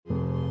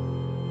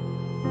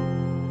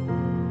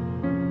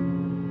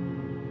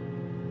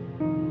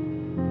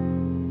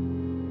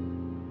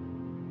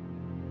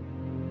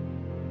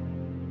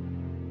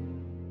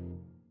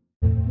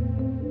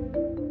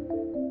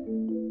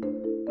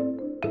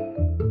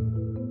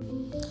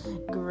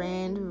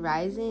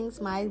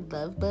risings, my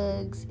love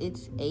bugs.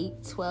 It's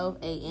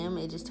 8:12 a.m.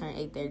 It just turned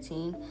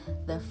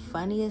 8:13. The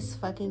funniest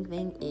fucking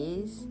thing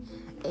is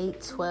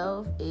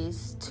 8:12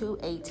 is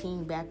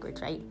 2:18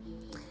 backwards, right?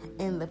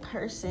 And the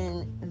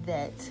person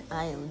that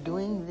I am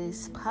doing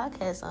this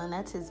podcast on,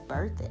 that's his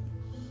birthday.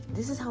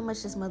 This is how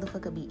much this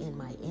motherfucker be in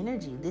my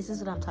energy. This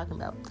is what I'm talking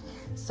about.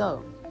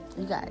 So,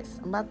 you guys,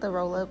 I'm about to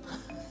roll up.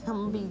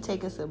 I'm going to be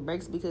taking some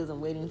breaks because I'm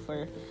waiting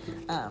for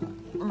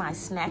my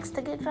snacks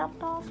to get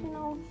dropped off. You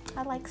know,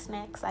 I like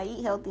snacks. I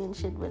eat healthy and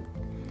shit, but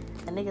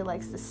a nigga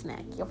likes to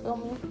snack. You feel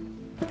me?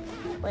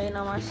 Waiting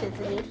on my shit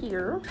to get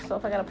here. So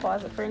if I got to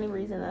pause it for any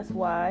reason, that's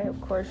why.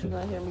 Of course, you're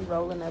going to hear me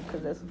rolling up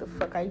because that's what the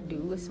fuck I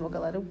do. I smoke a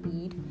lot of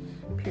weed.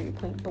 Period,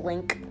 point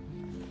blank.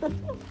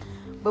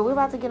 But we're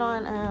about to get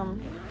on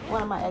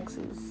one of my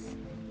exes.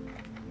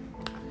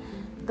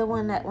 The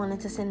one that wanted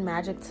to send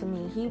magic to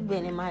me. He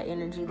been in my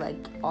energy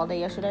like all day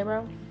yesterday,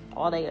 bro.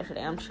 All day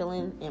yesterday. I'm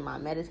chilling in my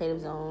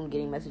meditative zone,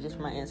 getting messages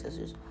from my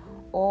ancestors.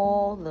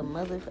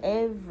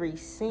 Every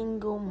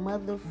single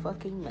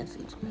motherfucking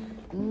message.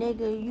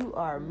 Nigga, you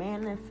are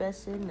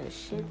manifesting the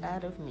shit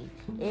out of me.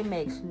 It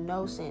makes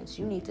no sense.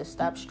 You need to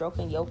stop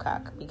stroking your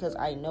cock because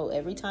I know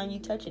every time you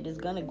touch it, it's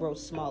gonna grow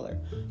smaller.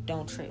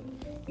 Don't trip.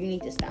 You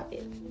need to stop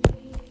it.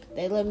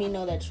 They let me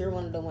know that you're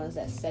one of the ones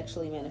that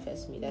sexually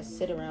manifests me, that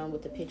sit around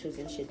with the pictures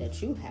and shit that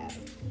you have,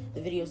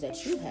 the videos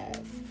that you have.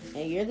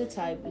 And you're the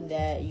type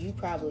that you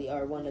probably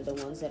are one of the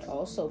ones that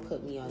also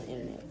put me on the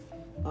internet,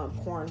 on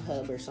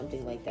Pornhub or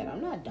something like that.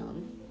 I'm not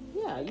dumb.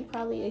 Yeah, you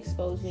probably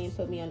exposed me and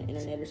put me on the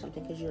internet or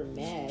something because you're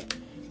mad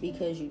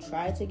because you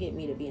tried to get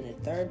me to be in a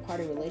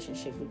third-party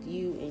relationship with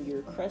you and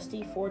your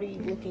crusty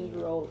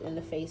 40-looking-year-old in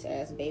the face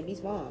ass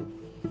baby's mom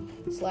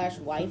 /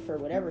 wife or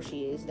whatever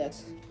she is.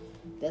 That's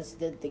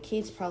the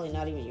kid's probably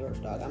not even yours,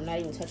 dog. I'm not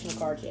even touching the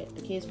cards yet.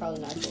 The kid's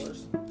probably not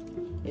yours.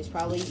 It's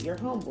probably your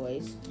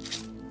homeboy's.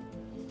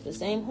 The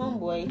same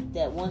homeboy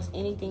that wants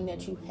anything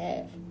that you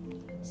have.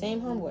 Same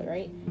homeboy,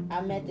 right?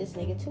 I met this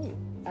nigga too.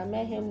 I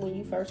met him when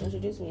you first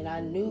introduced me, and I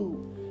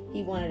knew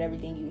he wanted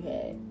everything you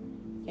had.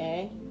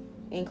 Okay?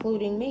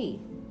 Including me.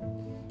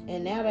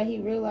 And now that he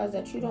realized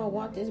that you don't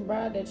want this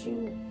bride that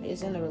you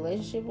is in a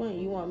relationship with,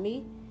 and you want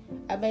me,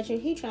 I bet you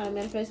he trying to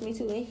manifest me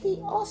too, and he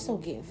also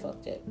getting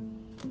fucked up.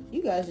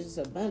 You guys are just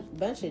a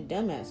bunch of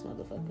dumbass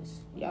motherfuckers.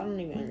 Y'all don't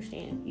even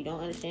understand. You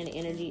don't understand the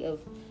energy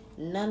of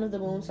none of the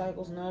moon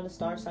cycles, none of the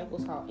star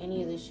cycles, how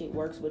any of this shit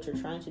works, but you're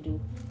trying to do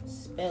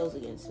spells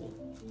against me.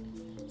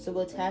 So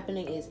what's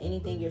happening is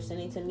anything you're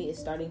sending to me is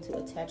starting to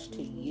attach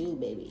to you,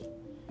 baby.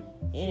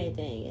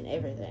 Anything and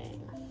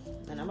everything.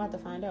 And I'm about to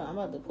find out. I'm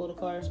about to pull the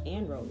cards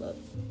and roll up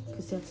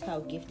because that's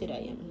how gifted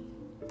I am.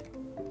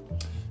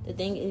 The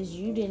thing is,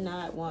 you did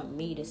not want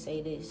me to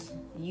say this.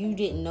 You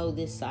didn't know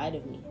this side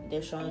of me.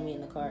 They're showing me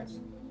in the cards.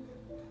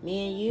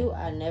 Me and you,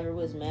 I never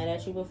was mad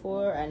at you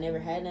before. I never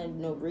had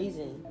no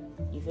reason.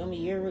 You feel me?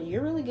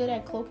 You're really good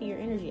at cloaking your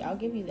energy. I'll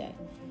give you that.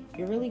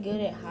 You're really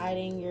good at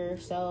hiding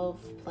yourself,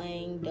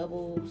 playing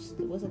doubles.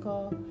 What's it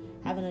called?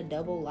 Having a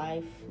double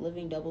life,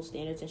 living double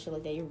standards and shit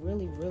like that. You're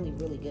really, really,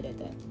 really good at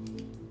that.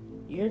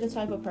 You're the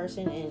type of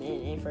person,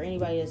 and for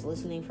anybody that's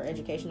listening for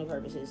educational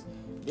purposes,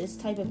 this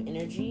type of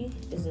energy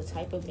is the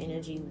type of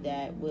energy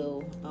that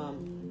will,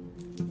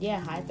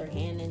 hide their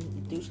hand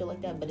and do shit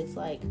like that. But it's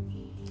like,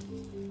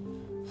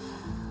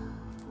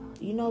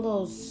 you know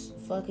those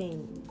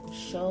fucking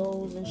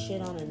shows and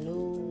shit on the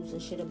news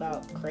and shit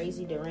about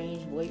crazy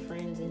deranged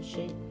boyfriends and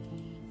shit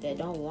that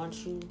don't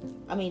want you,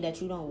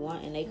 that you don't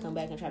want, and they come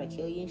back and try to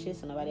kill you and shit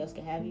so nobody else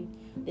can have you.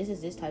 This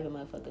is this type of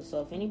motherfucker.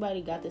 So if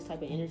anybody got this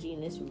type of energy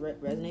and this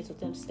resonates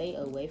with them, stay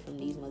away from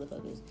these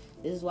motherfuckers.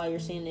 This is why you're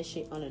seeing this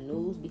shit on the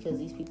news, because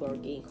these people are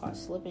getting caught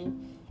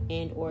slipping,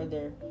 and or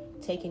they're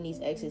taking these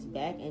exes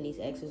back, and these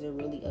exes are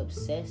really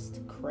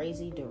obsessed,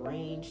 crazy,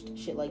 deranged,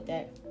 shit like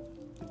that.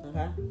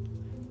 Okay?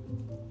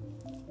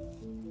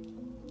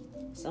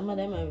 Some of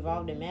them are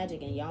involved in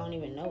magic and y'all don't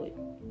even know it.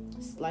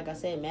 Like I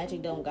said,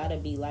 magic don't gotta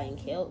be lighting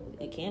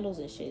candles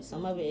and shit.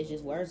 Some of it is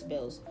just word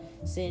spells.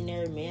 Sitting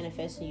there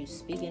manifesting you,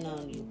 speaking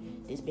on you.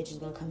 This bitch is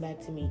gonna come back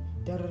to me.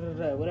 Da da da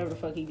da. Whatever the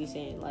fuck he be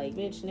saying. Like,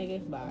 bitch,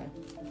 nigga, bye.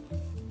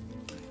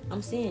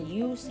 I'm seeing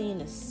you seeing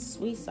the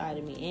sweet side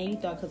of me. And you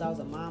thought because I was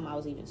a mom, I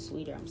was even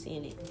sweeter. I'm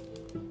seeing it.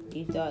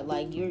 You thought,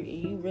 like,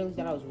 you really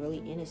thought I was really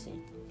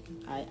innocent.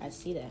 I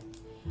see that.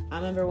 I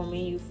remember when me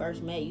and you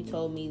first met, you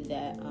told me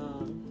that,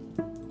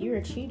 you're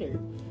a cheater.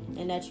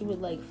 And that you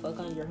would, like, fuck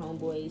on your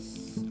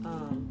homeboys,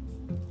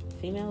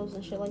 females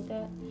and shit like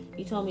that.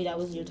 You told me that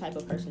was your type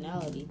of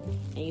personality.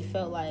 And you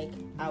felt like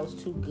I was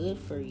too good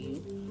for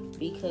you.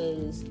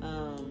 Because it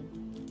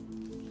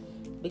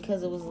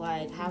was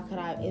like,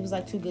 it was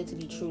like too good to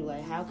be true.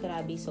 Like, how could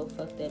I be so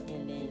fucked up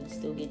and then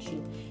still get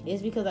you?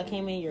 It's because I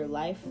came in your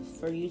life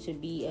for you to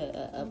be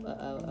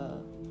a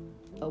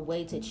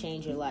way to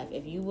change your life.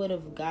 If you would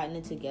have gotten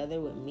it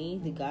together with me,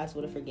 the gods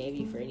would have forgave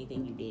you for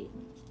anything you did.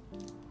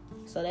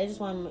 So they just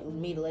wanted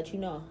me to let you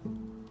know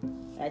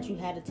that you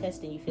had a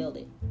test and you failed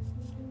it.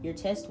 Your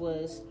test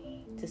was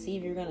to see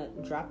if you're going to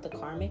drop the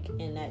karmic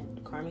in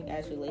that karmic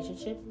ass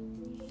relationship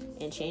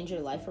and change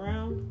your life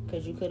around,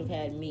 because you could have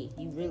had me.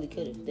 You really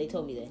could have. They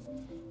told me that.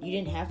 You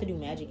didn't have to do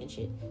magic and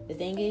shit. The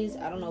thing is,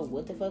 I don't know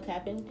what the fuck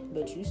happened,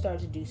 but you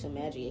started to do some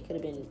magic. It could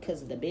have been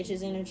because of the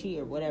bitch's energy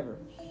or whatever.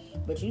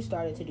 But you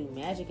started to do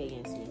magic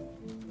against me.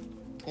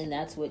 And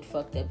that's what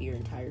fucked up your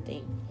entire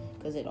thing.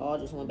 Because it all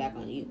just went back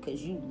on you.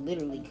 Because you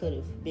literally could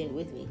have been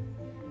with me.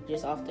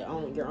 Just off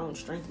your own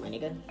strength, my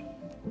nigga.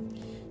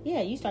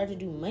 Yeah, you start to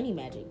do money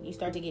magic. You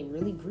start to get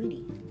really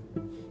greedy.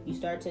 You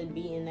start to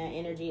be in that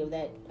energy of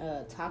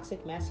that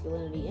toxic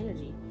masculinity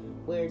energy.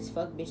 Where it's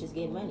fuck bitches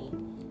get money.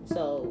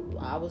 So,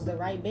 I was the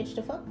right bitch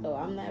to fuck, though.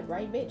 I'm that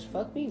right bitch.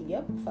 Fuck me.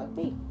 Yep, fuck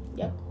me.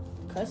 Yep.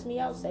 Cuss me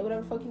out. Say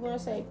whatever the fuck you want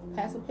to say.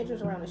 Pass some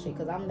pictures around and shit,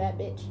 because I'm that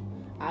bitch.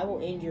 I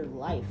will end your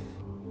life.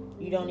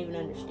 You don't even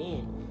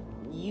understand.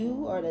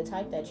 You are the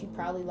type that you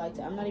probably like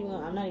to... I'm not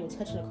even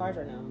touching the cards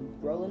right now. I'm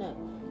rolling up.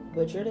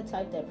 But you're the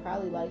type that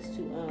probably likes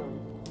to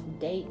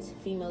date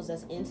females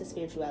that's into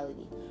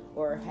spirituality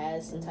or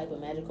has some type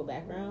of magical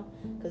background,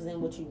 because then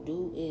what you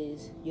do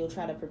is you'll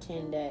try to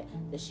pretend that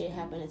the shit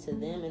happening to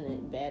them and the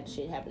bad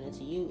shit happening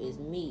to you is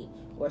me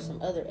or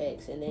some other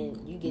ex, and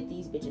then you get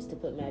these bitches to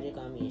put magic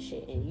on me and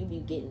shit, and you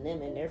be getting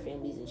them and their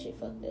families and shit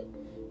fucked up.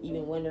 You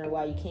been wondering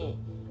why you can't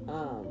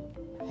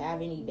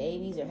have any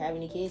babies or have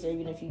any kids, or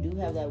even if you do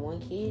have that one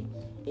kid,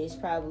 it's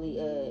probably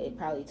it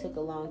probably took a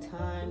long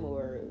time,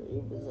 or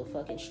it was a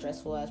fucking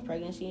stressful ass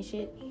pregnancy and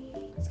shit.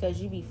 It's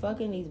because you be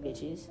fucking these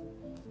bitches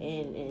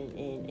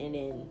and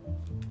then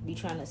be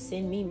trying to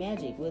send me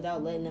magic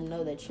without letting them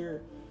know that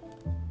you're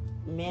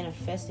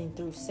manifesting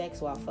through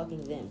sex while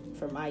fucking them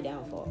for my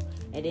downfall.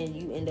 And then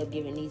you end up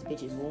giving these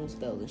bitches wound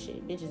spells and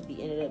shit. Bitches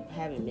be ended up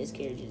having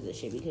miscarriages and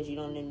shit because you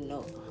don't even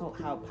know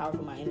how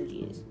powerful my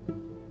energy is.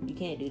 You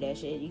can't do that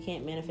shit. You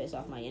can't manifest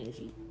off my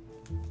energy.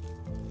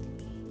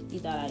 You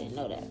thought I didn't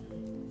know that.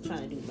 I'm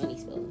trying to do money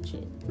spells and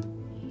shit.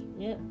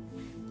 Yep.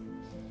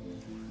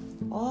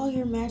 All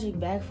your magic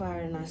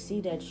backfired, and I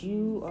see that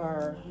you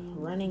are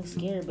running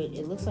scared, but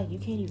it looks like you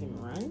can't even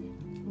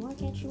run. Why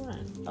can't you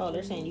run? Oh,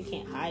 they're saying you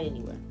can't hide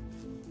anywhere.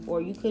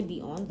 Or you could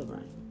be on the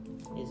run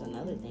is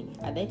another thing.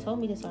 They told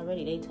me this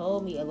already. They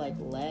told me like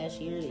last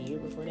year, the year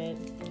before that,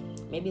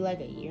 maybe like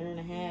a year and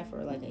a half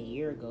or like a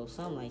year ago,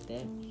 something like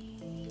that,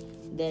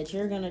 that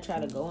you're going to try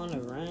to go on a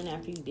run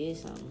after you did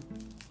something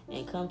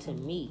and come to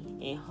me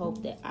and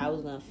hope that I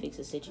was going to fix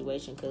a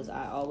situation, because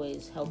I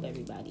always help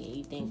everybody. And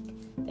you think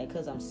that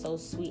because I'm so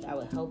sweet, I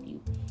would help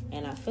you.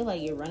 And I feel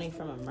like you're running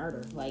from a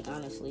murder. Like,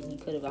 honestly, you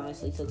could have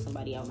honestly took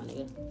somebody out, my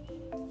nigga.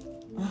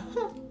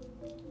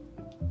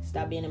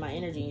 Stop being in my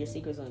energy and your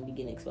secret's going to be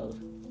getting exposed.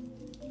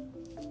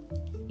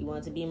 You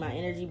wanted to be in my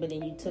energy, but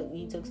then you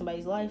took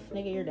somebody's life.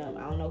 Nigga, you're dumb.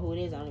 I don't know who it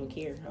is. I don't even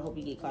care. I hope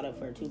you get caught up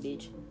for it too,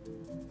 bitch.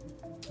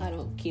 I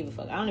don't give a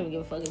fuck. I don't even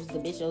give a fuck if it's the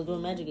bitch that was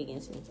doing magic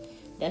against me.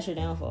 That's your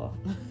downfall.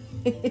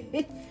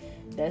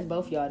 That's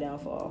both y'all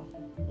downfall.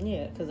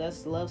 Yeah, because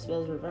that's love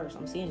spells reverse.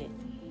 I'm seeing it.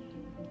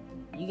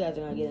 You guys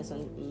are going to get in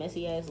some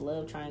messy-ass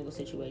love triangle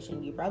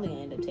situation. You're probably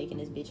going to end up taking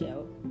this bitch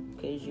out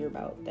because you're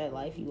about that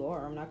life. You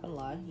are. I'm not going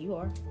to lie. You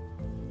are.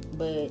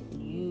 But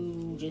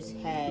you just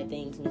had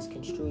things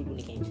misconstrued when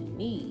it came to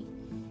me,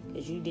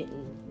 because you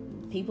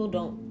didn't. People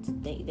don't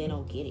think, they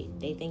don't get it.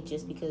 They think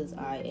just because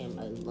I am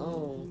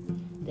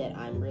alone that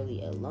I'm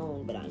really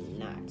alone, but I'm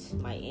not.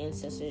 My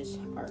ancestors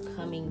are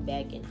coming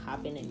back and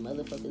hopping in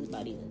motherfuckers'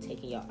 bodies and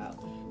taking y'all out.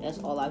 That's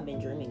all I've been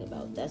dreaming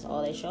about. That's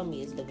all they show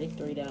me is the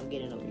victory that I'm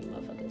getting over you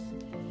motherfuckers.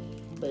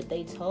 But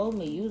they told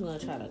me you was gonna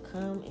try to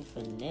come and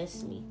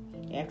finesse me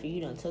after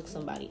you done took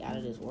somebody out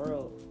of this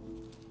world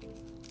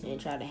and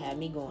tried to have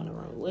me going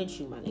around with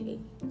you, my nigga.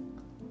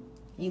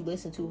 You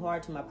listen too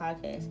hard to my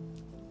podcast.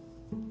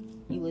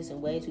 You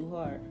listen way too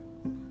hard.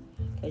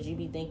 Because you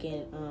be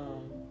thinking,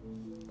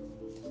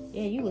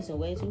 yeah, you listen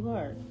way too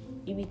hard.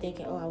 You be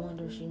thinking, oh, I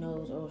wonder if she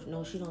knows. Oh,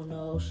 no, she don't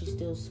know. She's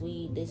still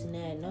sweet, this and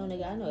that. No,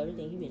 nigga, I know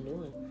everything you been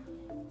doing.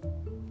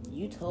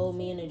 You told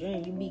me in a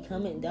dream. You be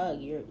coming, dog.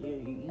 You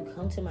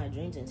come to my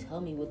dreams and tell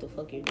me what the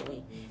fuck you're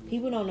doing.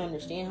 People don't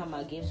understand how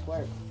my gifts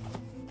work.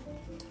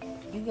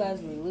 You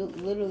guys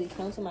literally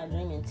come to my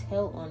dream and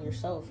tell on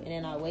yourself. And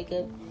then I wake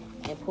up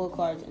and pull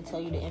cards and tell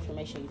you the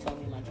information you told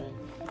me in my dream.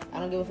 I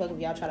don't give a fuck if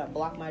y'all try to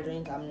block my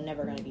dreams. I'm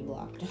never going to be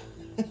blocked.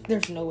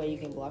 There's no way you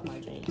can block my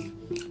dreams.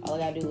 All I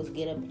gotta do is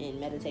get up and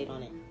meditate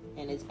on it,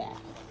 and it's back.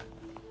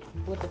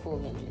 With the full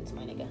vengeance,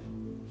 my nigga.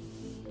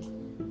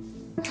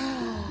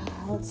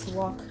 Let's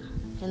walk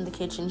in the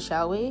kitchen,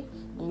 shall we?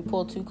 Let me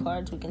pull 2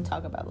 cards we can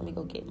talk about. Let me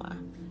go get my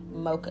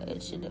mocha.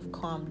 It should have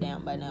calmed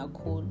down by now,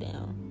 cooled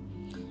down.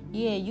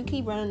 Yeah, you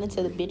keep running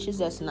into the bitches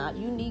that's not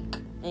unique,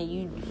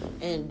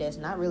 and that's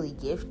not really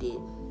gifted,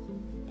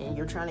 and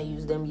you're trying to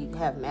use them. You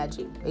have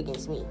magic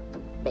against me,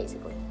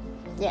 basically.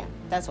 Yeah,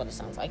 that's what it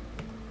sounds like.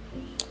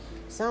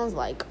 Sounds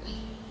like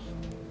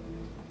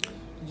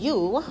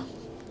you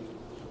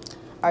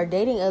are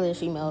dating other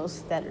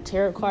females that are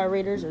tarot card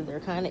readers, or they're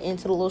kind of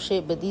into the little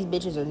shit, but these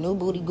bitches are new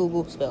booty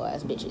Google spell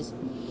ass bitches.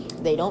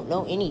 They don't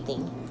know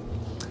anything.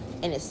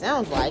 And it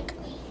sounds like,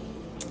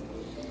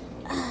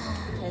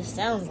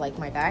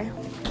 my guy,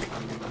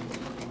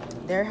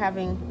 you're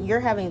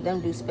having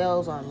them do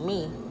spells on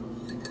me,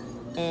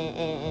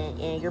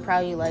 and you're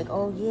probably like,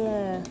 oh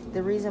yeah,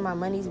 the reason my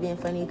money's being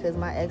funny because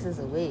my ex is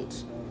a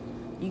witch.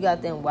 You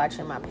got them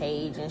watching my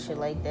page and shit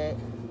like that,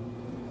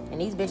 and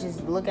these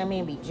bitches look at me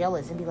and be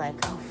jealous and be like,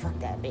 oh fuck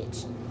that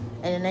bitch,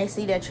 and then they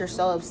see that you're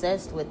so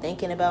obsessed with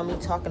thinking about me,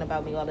 talking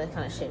about me, all that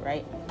kind of shit,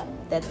 right?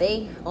 That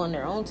they on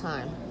their own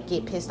time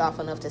get pissed off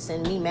enough to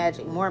send me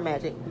more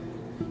magic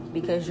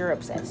because you're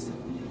obsessed.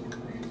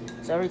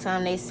 So every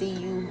time they see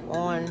you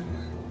on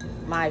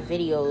my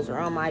videos or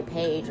on my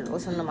page or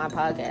listen to my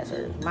podcast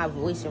or my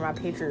voice or my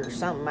picture or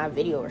something, my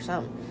video or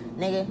something,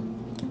 nigga,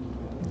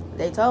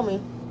 they told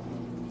me,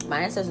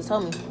 my ancestors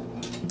told me,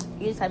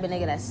 you the type of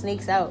nigga that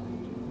sneaks out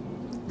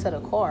to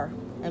the car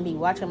and be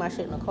watching my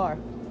shit in the car.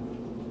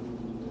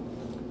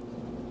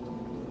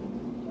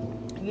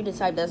 You the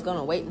type that's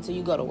gonna wait until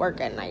you go to work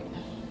at night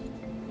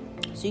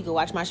so you can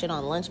watch my shit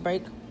on lunch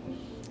break.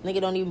 Nigga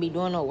don't even be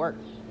doing no work,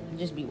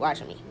 just be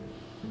watching me.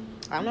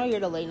 I know you're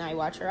the late night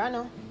watcher, I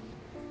know.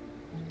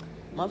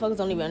 Motherfuckers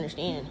don't even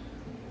understand.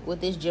 With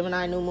this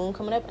Gemini new moon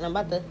coming up, and I'm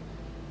about to,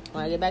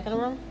 when I get back in the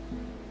room,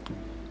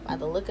 about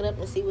to look it up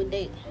and see what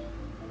date.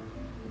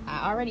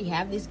 I already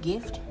have this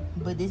gift,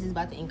 but this is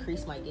about to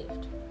increase my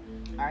gift.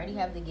 I already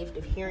have the gift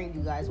of hearing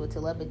you guys with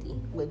telepathy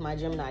with my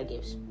Gemini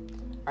gifts.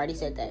 I already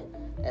said that.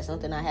 That's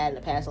something I had in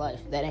the past life.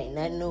 That ain't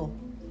nothing new.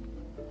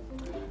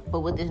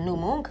 But with this new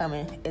moon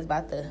coming, it's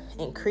about to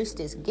increase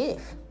this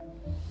gift.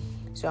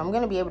 So I'm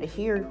going to be able to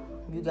hear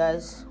you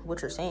guys,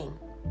 what you're saying.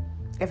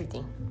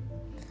 Everything.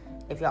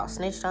 If y'all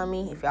snitched on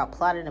me, if y'all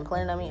plotted and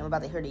planned on me, I'm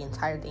about to hear the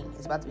entire thing.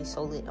 It's about to be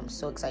so lit. I'm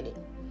so excited.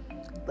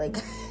 Like,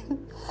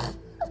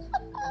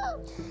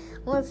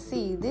 let's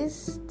see.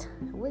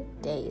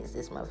 What day is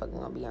this motherfucker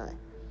going to be on?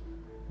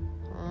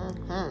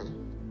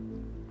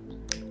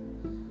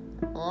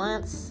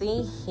 Let's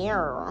see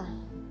here.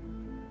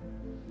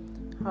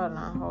 Hold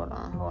on.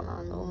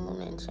 New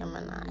moon in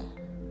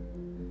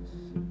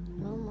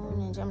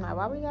Gemini.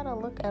 Why we gotta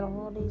look at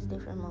all these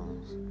different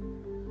moons?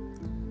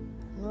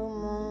 New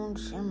moon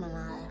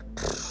Gemini.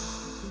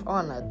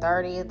 On the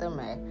 30th of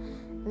May.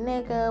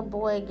 Nigga,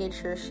 boy,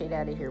 get your shit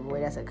out of here,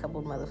 boy. That's a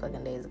couple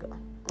motherfucking days ago.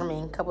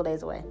 Couple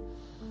days away.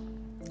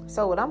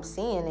 So what I'm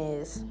seeing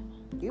is,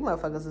 you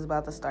motherfuckers is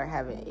about to start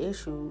having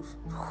issues.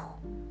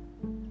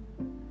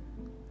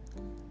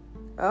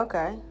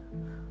 Okay.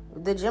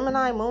 The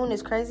Gemini moon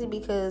is crazy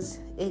because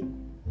it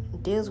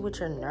deals with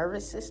your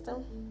nervous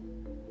system,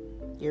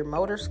 your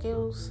motor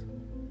skills,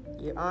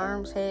 your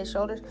arms, head,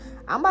 shoulders.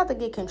 I'm about to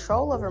get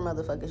control over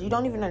motherfuckers. You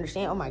don't even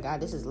understand. Oh my God,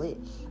 this is lit.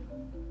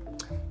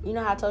 You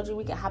know how I told you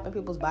we can hop in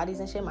people's bodies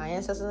and shit, my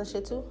ancestors and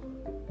shit too?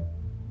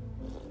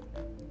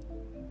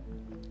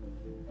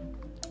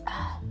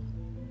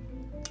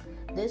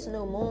 This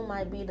new moon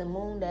might be the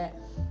moon that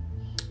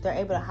they're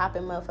able to hop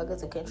in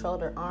motherfuckers and control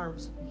their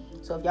arms.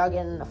 So if y'all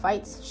get into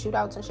fights,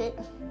 shootouts and shit,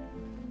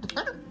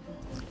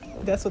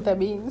 that's what that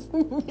means.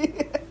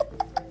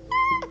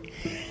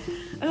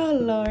 Oh,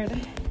 Lord.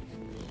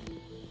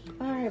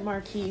 All right,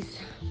 Marquise.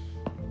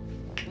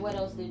 What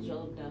else did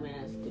your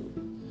dumbass do?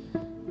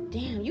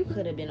 Damn, you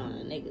could have been on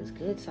a nigga's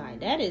good side.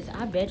 That is,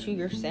 I bet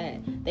you're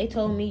sad. They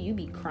told me you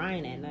be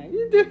crying at night.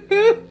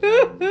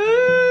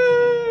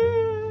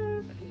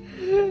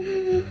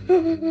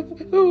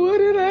 What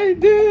did I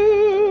do?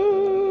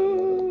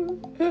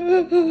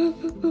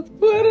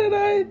 What did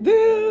I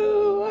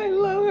do? I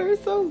love her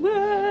so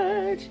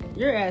much.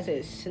 Your ass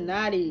is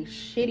snotty,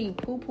 shitty,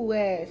 poo-poo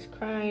ass,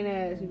 crying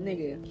ass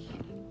nigga.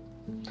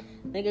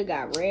 Nigga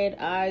got red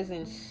eyes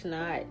and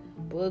snot,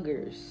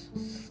 boogers.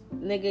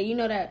 Nigga, you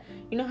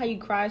know how you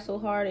cry so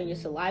hard and your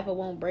saliva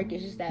won't break?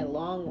 It's just that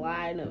long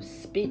line of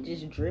spit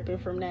just dripping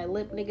from that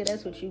lip, nigga.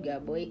 That's what you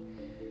got, boy.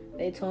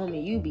 They told me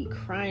you be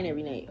crying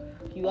every night.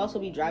 You also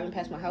be driving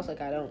past my house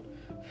like I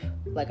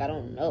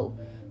don't know.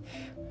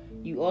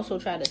 You also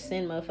try to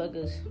send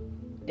motherfuckers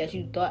that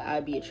you thought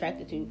I'd be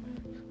attracted to.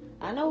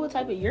 I know what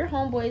type of, your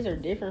homeboys are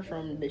different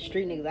from the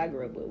street niggas I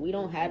grew up with. We're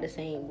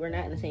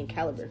not in the same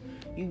caliber.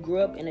 You grew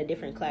up in a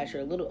different class.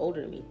 You're a little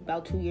older than me.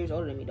 About 2 years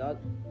older than me, dog.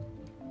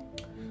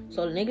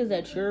 So the niggas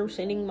that you're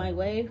sending my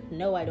way,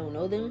 no, I don't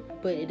know them,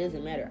 but it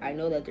doesn't matter. I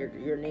know that they're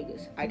your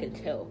niggas. I can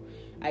tell.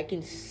 I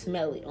can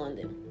smell it on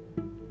them.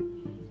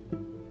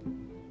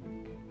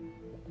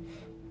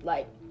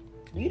 Like,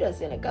 you done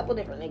sent a couple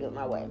different niggas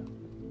my way.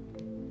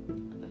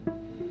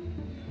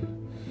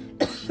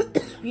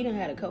 You done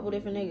had a couple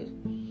different niggas.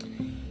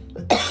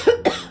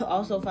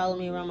 Also follow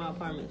me around my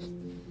apartments.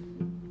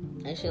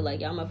 And shit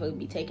like, y'all motherfuckers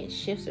be taking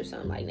shifts or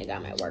something. Like, nigga,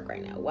 I'm at work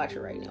right now. Watch it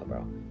right now,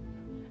 bro.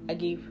 I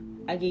give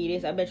you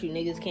this. I bet you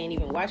niggas can't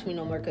even watch me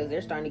no more because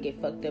they're starting to get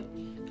fucked up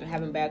and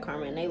having bad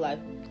karma in their life.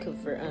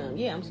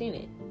 Yeah, I'm seeing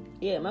it.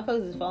 Yeah,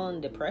 motherfuckers is falling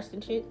depressed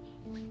and shit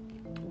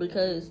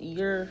because you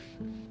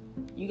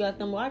got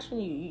them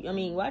watching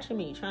watching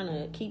me, trying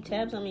to keep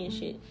tabs on me and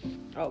shit.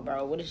 Oh,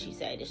 bro, what did she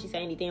say? Did she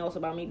say anything else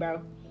about me,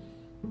 bro?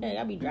 Yeah,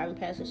 y'all be driving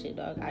past and shit,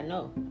 dog. I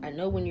know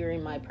when you're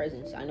in my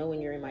presence. I know when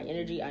you're in my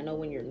energy. I know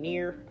when you're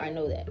near. I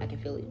know that. I can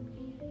feel it.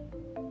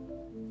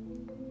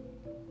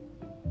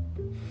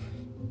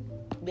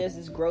 There's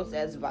this gross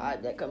ass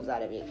vibe that comes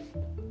out of it.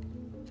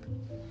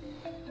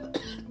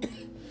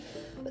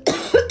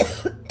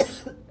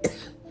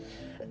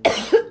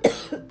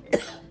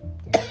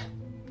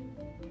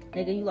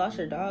 Nigga, you lost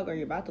your dog or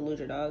you're about to lose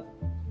your dog.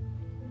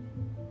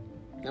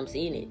 I'm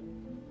seeing it.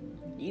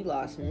 You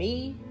lost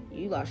me.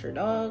 You lost your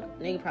dog.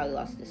 Nigga probably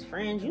lost his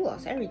friends. You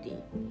lost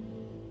everything.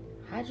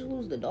 How'd you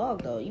lose the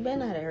dog, though? You better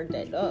not have hurt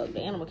that dog.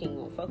 The animal king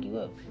gonna fuck you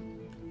up.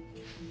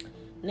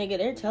 Nigga,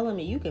 they're telling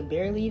me you can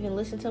barely even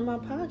listen to my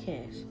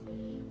podcast.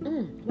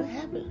 What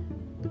happened?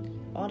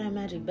 All that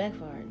magic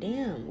backfired.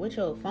 Damn, what,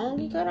 your phone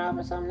get cut off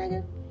or something,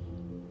 nigga?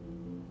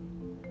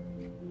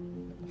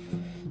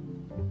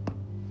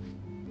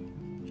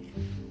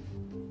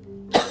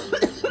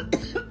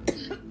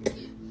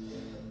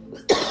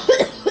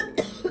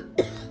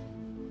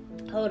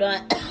 Hold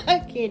on. I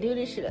can't do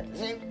this shit at the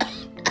same time.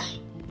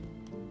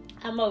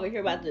 I'm over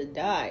here about to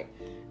die.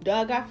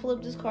 Dog, I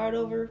flipped this card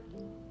over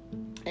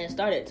and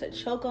started to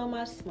choke on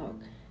my smoke.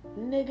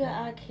 Nigga,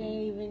 I can't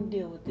even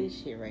deal with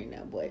this shit right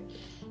now, boy.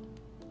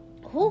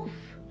 Whew.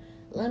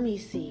 Let me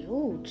see.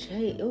 Oh,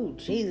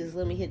 Jesus.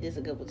 Let me hit this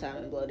a couple times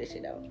and blow this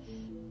shit out.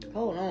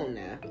 Hold on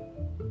now.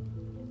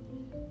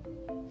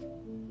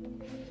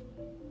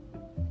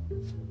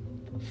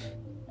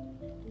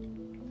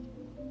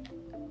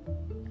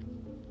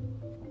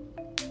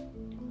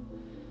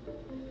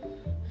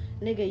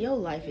 Nigga, your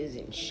life is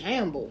in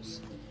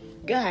shambles.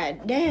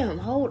 God damn,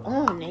 hold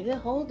on, nigga.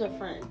 Hold the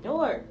front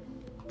door.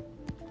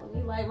 Let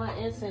me light my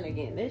incense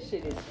again. This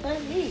shit is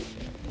funny.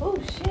 Oh,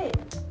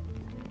 shit.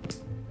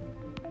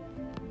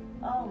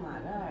 Oh, my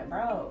God,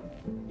 bro.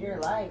 Your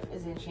life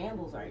is in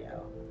shambles right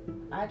now.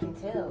 I can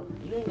tell.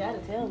 You ain't gotta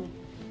tell me.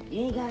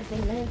 You ain't gotta say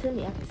nothing to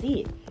me. I can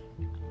see it.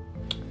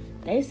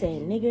 They say,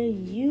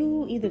 nigga,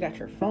 you either got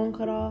your phone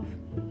cut off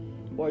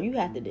or you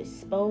have to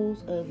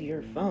dispose of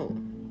your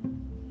phone.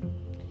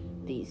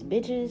 These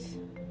bitches,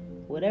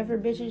 whatever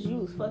bitches you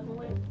was fucking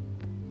with,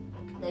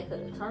 they could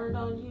have turned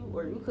on you,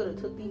 or you could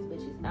have took these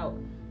bitches out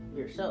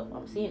yourself.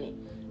 I'm seeing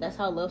it. That's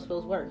how love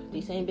spells work.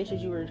 These same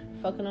bitches you were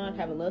fucking on,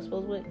 having love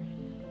spells with,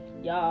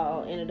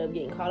 y'all ended up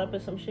getting caught up in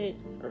some shit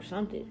or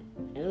something,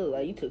 and it looked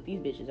like you took these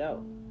bitches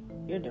out.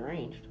 You're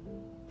deranged.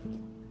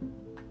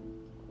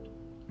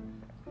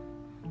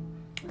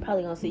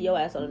 Probably gonna see your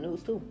ass on the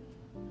news too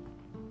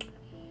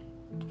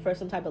for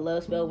some type of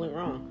love spell went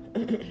wrong.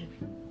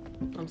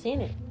 I'm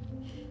seeing it.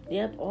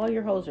 Yep, all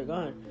your hoes are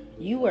gone.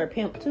 You were a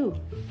pimp too.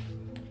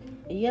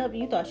 Yep,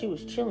 you thought she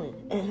was chilling.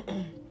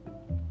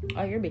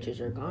 All your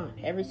bitches are gone.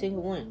 Every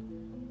single one.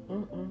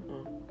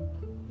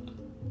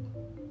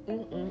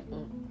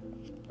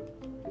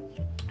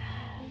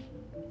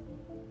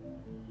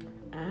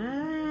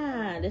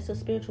 This is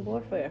spiritual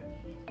warfare.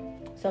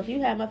 So if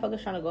you have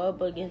motherfuckers trying to go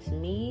up against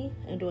me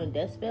and doing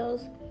death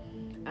spells,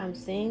 I'm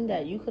saying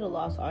that you could have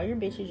lost all your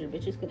bitches. Your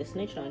bitches could have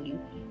snitched on you.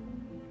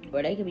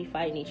 Or they could be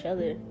fighting each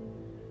other.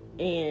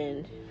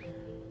 And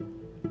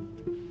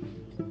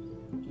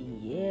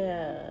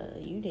yeah,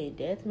 you did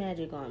death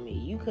magic on me.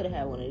 You could have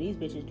had one of these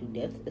bitches do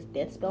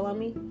death spell on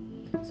me.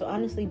 So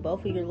honestly,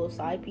 both of your little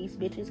side piece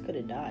bitches could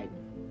have died.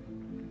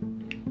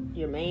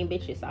 Your main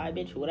bitch, your side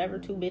bitch, whatever,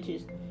 two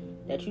bitches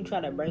that you try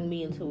to bring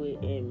me into it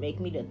and make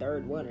me the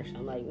third one or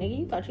something. Like, nigga,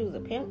 you thought you was a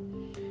pimp?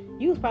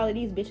 You was probably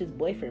these bitches'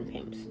 boyfriend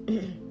pimps.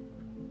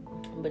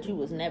 But you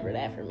was never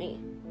that for me.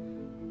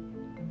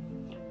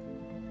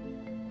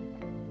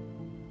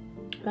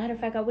 Matter of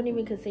fact, I wouldn't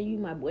even consider you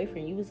my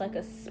boyfriend. You was like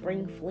a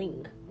spring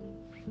fling.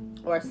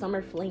 Or a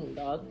summer fling,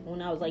 dog. When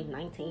I was like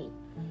 19.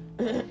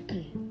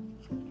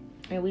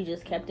 And we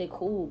just kept it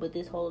cool. But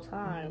this whole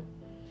time,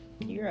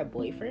 you're a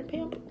boyfriend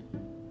pimp?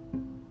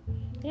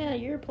 Yeah,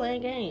 you're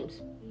playing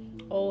games.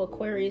 Oh,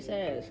 Aquarius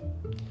ass.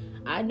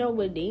 I know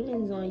what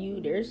demons on you.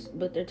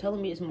 But they're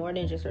telling me it's more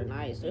than just her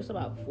nice. There's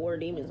about 4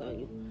 demons on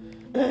you.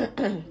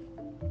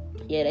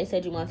 Yeah, they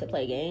said you wanted to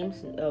play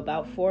games.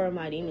 About 4 of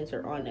my demons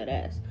are on that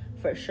ass.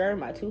 For sure,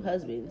 my 2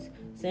 husbands,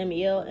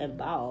 Samuel and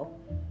Baal.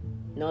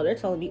 No, they're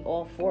telling me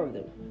all 4 of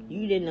them.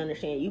 You didn't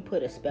understand. You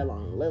put a spell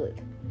on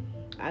Lilith.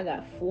 I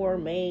got 4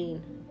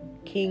 main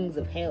kings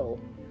of hell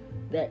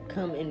that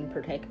come and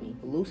protect me.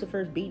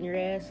 Lucifer's beating your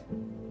ass.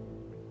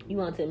 You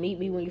wanted to meet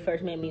me when you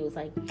first met me. It was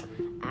like,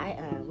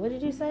 what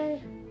did you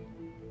say?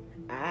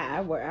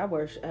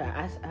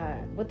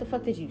 What the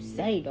fuck did you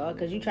say, dog?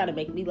 Because you tried to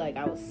make me like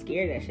I was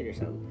scared of that shit or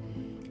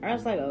something. I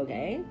was like,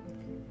 okay.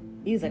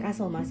 He was like, I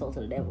sold my soul to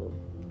the devil.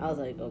 I was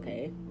like,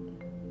 okay.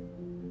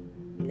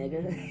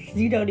 Nigga,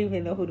 you don't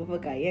even know who the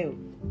fuck I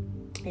am.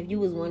 If you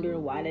was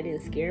wondering why that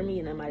didn't scare me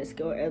and I might have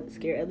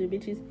scared other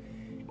bitches,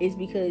 it's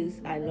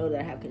because I know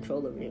that I have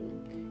control over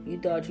him. You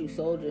thought you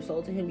sold your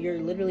soul to him.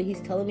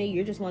 He's telling me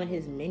you're just one of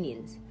his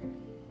minions.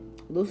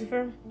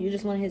 Lucifer, you're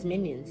just one of his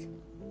minions.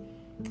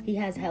 He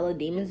has hella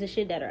demons and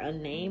shit that are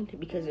unnamed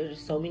because there's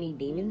just so many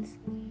demons.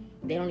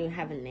 They don't even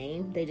have a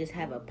name. They just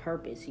have a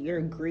purpose. You're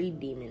a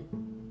greed demon.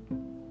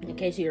 In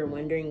case you're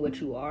wondering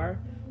what you are,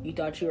 you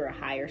thought you were a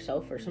higher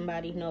self or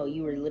somebody. No,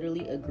 you were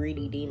literally a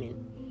greedy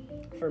demon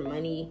for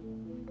money.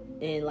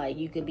 And like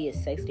you could be a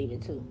sex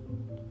demon too.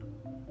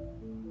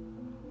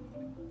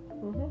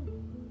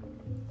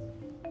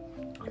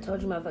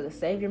 told you, motherfucker,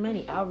 save your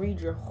money. I'll read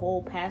your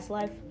whole past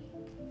life,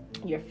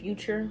 your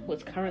future,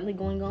 what's currently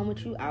going on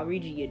with you. I'll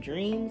read you your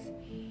dreams.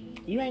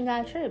 You ain't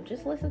got a trip.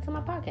 Just listen to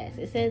my podcast.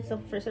 It says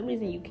for some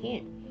reason you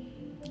can't.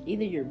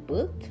 Either you're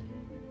booked,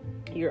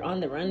 you're on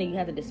the run, and you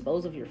have to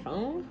dispose of your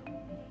phone,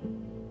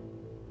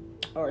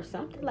 or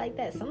something like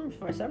that.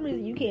 For some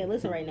reason you can't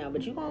listen right now,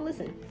 but you gonna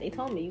listen. They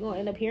told me you gonna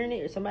end up hearing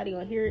it, or somebody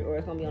gonna hear it, or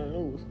it's gonna be on the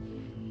news.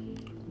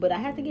 But I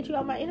have to get you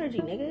out my energy,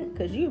 nigga,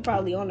 because you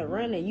probably on the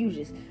run and you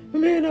just,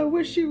 man, I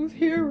wish she was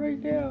here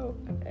right now.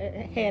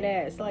 Head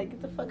ass, like,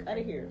 get the fuck out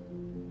of here.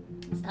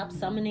 Stop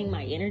summoning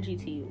my energy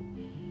to you.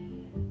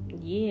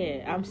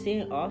 Yeah, I'm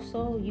seeing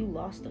also you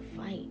lost the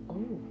fight.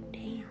 Oh,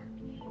 damn.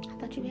 I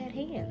thought you had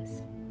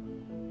hands.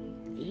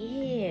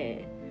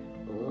 Yeah.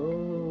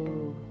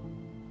 Oh.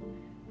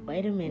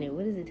 Wait a minute.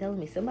 What is it telling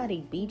me?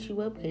 Somebody beat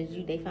you up because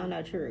they found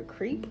out you're a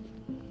creep?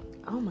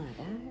 Oh, my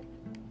God.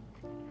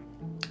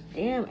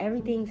 Damn,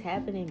 everything's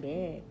happening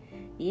bad.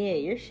 Yeah,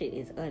 your shit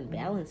is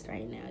unbalanced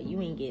right now. You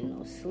ain't getting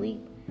no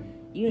sleep.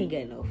 You ain't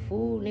getting no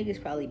food.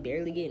 Niggas probably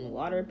barely getting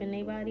water up in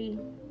their body.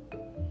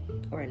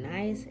 Or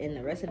nice. And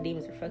the rest of the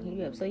demons are fucking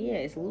you up. So yeah,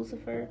 it's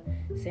Lucifer,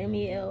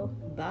 Samael,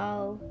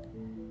 Baal,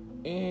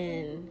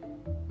 and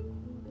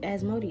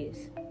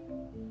Asmodeus.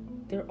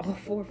 They're all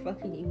four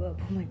fucking you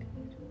up. Oh my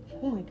God.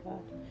 Oh my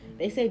God.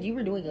 They said you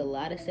were doing a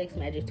lot of sex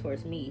magic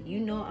towards me. You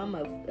know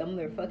I'm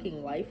their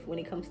fucking wife when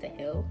it comes to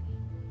hell.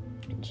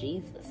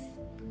 Jesus.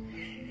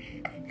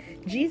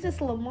 Jesus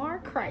Lamar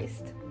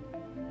Christ.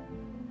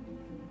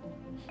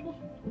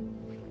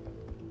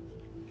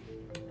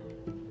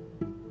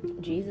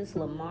 Jesus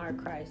Lamar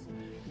Christ.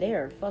 They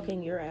are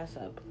fucking your ass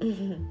up.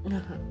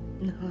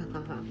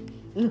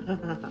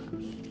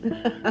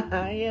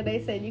 Yeah,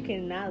 they said you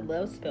cannot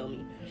love spell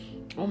me.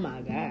 Oh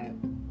my God.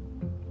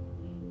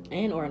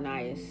 And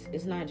Ornias.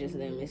 It's not just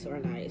them, it's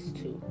Ornias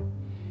too.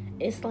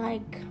 It's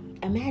like,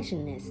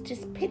 imagine this.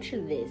 Just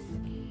picture this.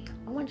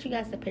 I want you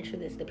guys to picture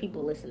this, the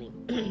people listening.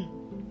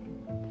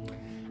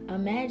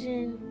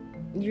 Imagine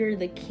you're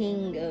the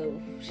king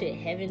of shit,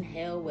 heaven,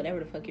 hell, whatever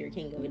the fuck you're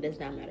king of. It does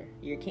not matter.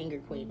 You're king or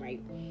queen,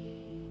 right?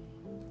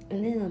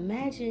 And then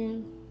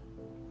imagine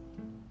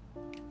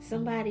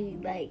somebody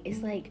like,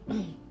 it's like,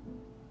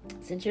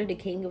 since you're the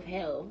king of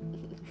hell,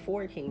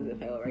 4 kings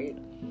of hell, right?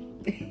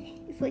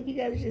 It's like you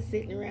guys are just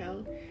sitting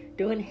around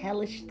doing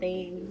hellish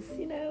things,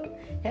 you know?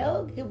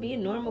 Hell could be a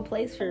normal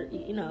place for,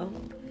 you know,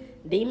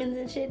 demons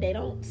and shit. They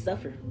don't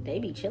suffer. They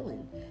be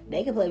chilling.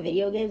 They can play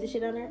video games and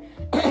shit on there.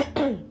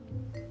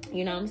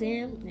 You know what I'm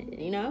saying?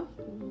 You know?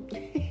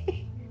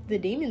 The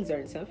demons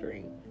aren't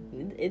suffering.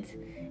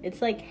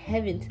 It's like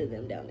heaven to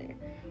them down there.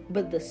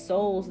 But the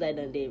souls that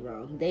done did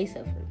wrong, they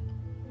suffer.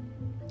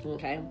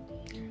 Okay?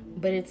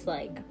 But it's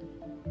like,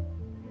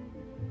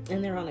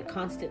 and they're on a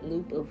constant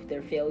loop of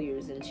their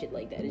failures and shit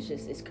like that.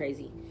 It's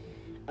crazy.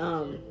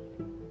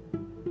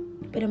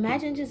 But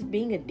imagine just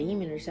being a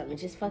demon or something,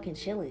 just fucking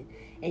chilling.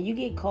 And you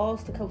get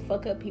calls to come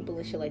fuck up people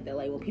and shit like that.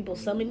 Like, when people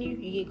summon you,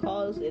 you get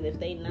calls, and if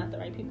they not the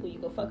right people, you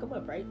go fuck them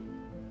up, right?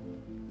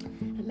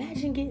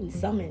 Imagine getting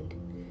summoned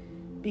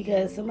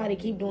because somebody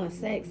keep doing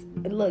sex.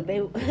 And look, they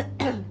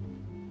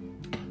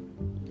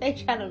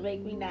trying to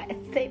make me not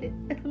say this.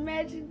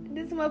 Imagine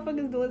this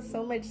motherfucker's doing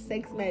so much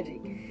sex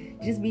magic.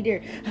 Just be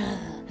there,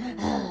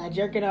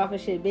 jerking off and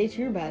shit. Bitch,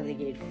 you're about to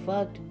get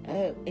fucked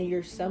up. And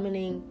you're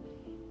summoning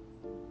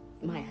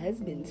my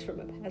husband's from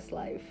a past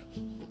life.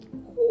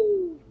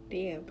 Ooh,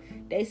 damn.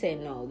 They said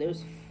no,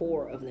 there's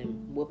 4 of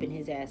them whooping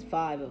his ass,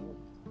 5 of them.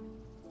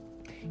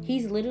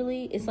 He's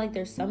literally, it's like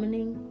they're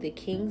summoning the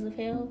kings of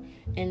hell,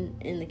 and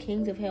the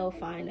kings of hell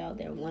find out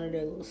that one of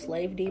their little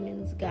slave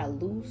demons got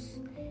loose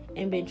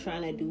and been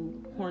trying to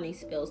do horny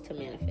spells to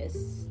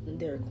manifest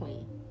their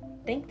queen.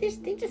 Think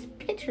just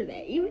picture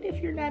that. Even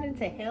if you're not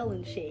into hell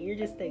and shit, you're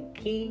just a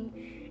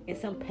king and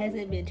some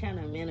peasant been trying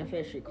to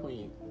manifest your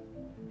queen.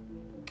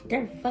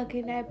 They're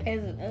fucking that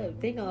peasant up.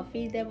 They gonna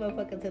feed that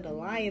motherfucker to the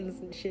lions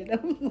and shit.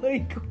 I'm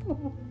like,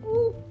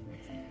 ooh.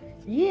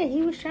 Yeah,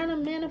 he was trying to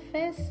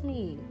manifest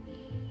me.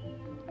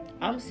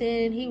 I'm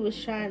saying he was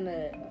trying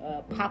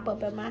to pop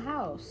up at my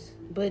house,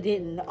 but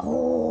didn't.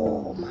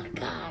 Oh my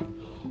God.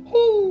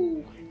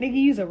 Ooh, nigga,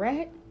 use a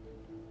rat?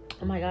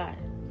 Oh my God.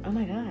 Oh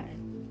my God.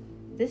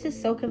 This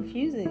is so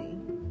confusing.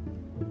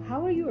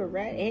 How are you a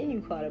rat and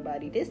you caught a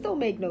body? This don't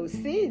make no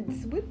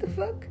sense. What the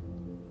fuck?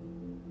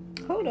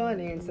 Hold on,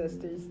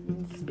 ancestors,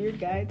 spirit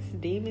guides,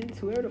 demons,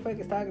 whoever the fuck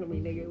is talking to me,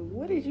 nigga.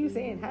 What is you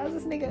saying? How's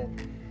this nigga?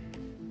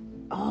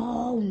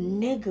 Oh,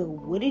 nigga,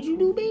 what did you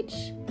do,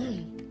 bitch?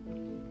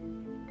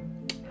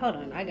 Hold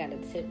on, I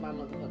gotta sip my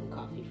motherfucking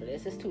coffee for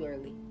this. It's too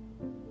early.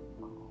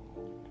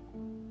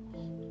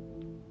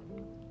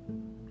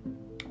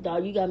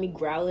 Dog, you got me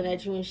growling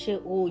at you and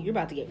shit. Ooh, you're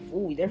about to get...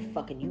 Ooh, they're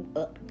fucking you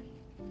up.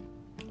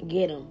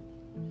 Get them.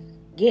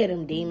 Get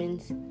them,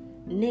 demons.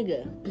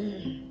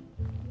 Nigga.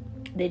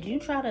 Did you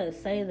try to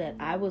say that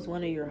I was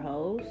one of your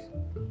hoes?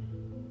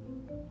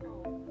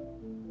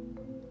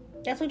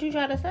 That's what you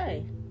tried to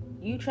say.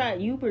 You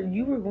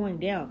were going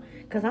down.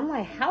 Because I'm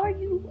like, how are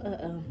you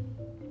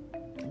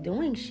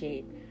doing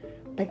shit?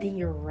 but then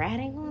you're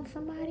ratting on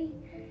somebody?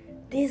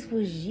 This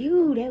was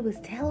you that was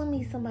telling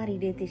me somebody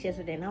did this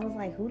yesterday. And I was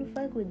like, who the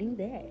fuck would do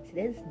that?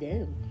 That's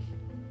dumb.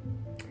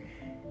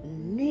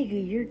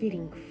 Nigga, you're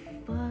getting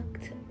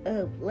fucked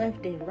up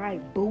left and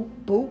right. Boop,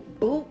 boop,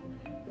 boop.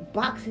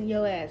 Boxing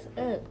your ass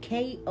up.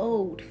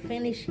 KO'd.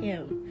 Finish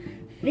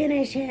him.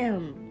 Finish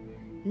him.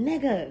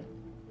 Nigga.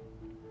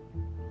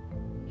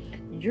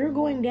 You're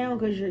going down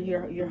because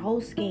your whole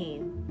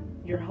scheme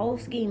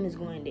is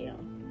going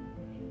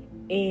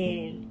down.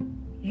 And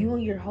you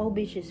and your whole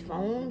bitch's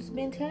phone's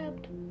been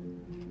tapped?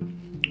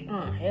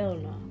 Oh, hell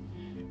no.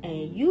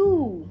 And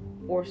you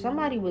or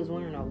somebody was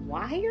wearing a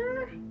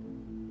wire?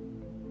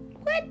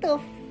 What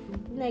the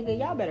nigga,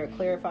 y'all better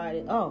clarify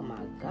it. Oh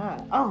my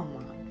god. Oh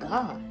my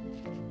god.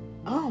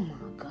 Oh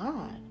my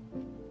god.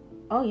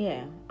 Oh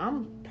yeah,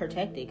 I'm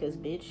protected because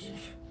bitch.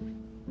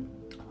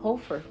 Hoe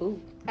for who?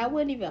 I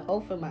wouldn't even hoe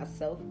for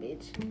myself,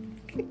 bitch.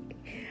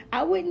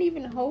 I wouldn't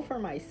even hoe for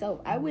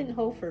myself. I wouldn't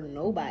hoe for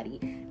nobody.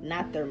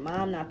 Not their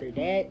mom, not their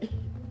dad.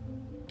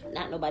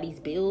 Not nobody's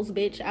bills,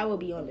 bitch. I would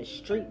be on the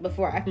street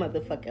before I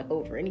motherfucking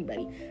hoe for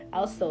anybody.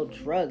 I'll sell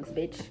drugs,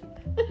 bitch.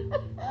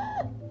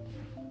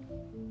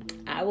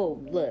 I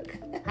will look.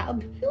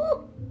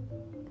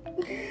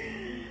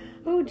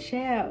 Oh,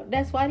 child.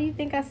 That's why do you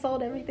think I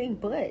sold everything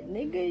but?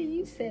 Nigga,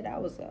 you said I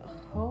was a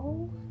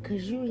hoe?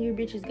 Because you and your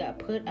bitches got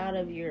put out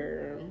of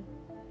your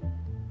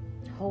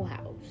whole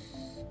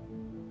house.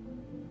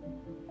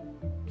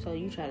 So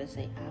you try to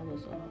say I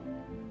was a hoe.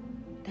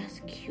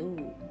 That's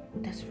cute.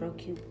 That's real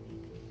cute.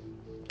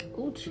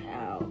 Oh,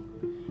 child.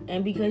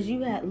 And because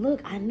you had, look,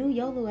 I knew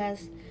your little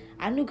ass,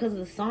 I knew because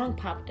the song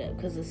popped up.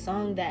 Because the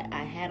song that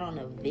I had on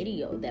a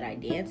video that I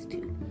danced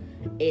to,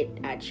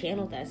 I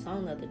channeled that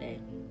song the other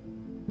day.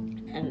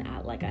 And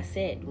like I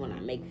said, when I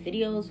make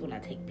videos, when I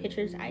take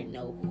pictures, I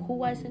know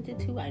who I sent it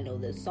to. I know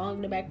the song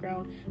in the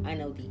background. I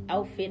know the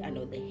outfit. I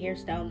know the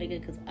hairstyle, nigga,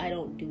 because I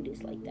don't do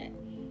this like that.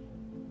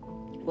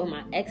 Well,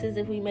 my exes,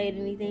 if we made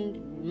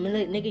anything,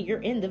 nigga,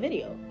 you're in the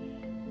video.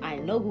 I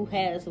know who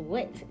has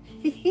what.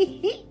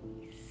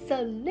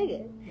 So,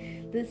 nigga,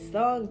 this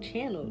song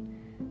channeled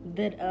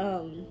that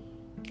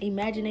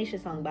Imagination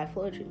song by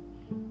Floetry.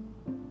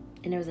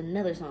 And there was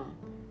another song.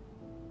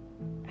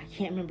 I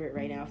can't remember it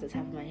right now off the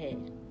top of my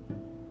head.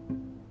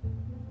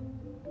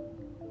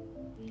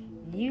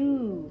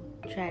 You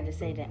tried to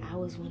say that I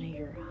was one of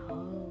your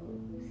hoes.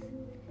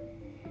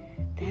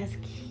 That's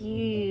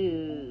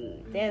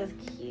cute. That's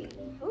cute.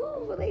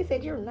 Ooh, well, they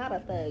said you're not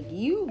a thug.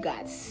 You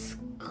got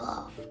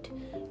scuffed.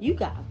 You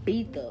got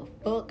beat the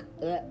fuck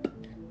up.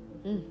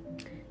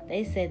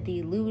 They said the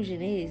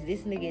illusion is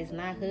this nigga is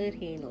not hood.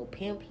 He ain't no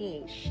pimp. He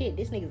ain't shit.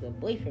 This nigga's a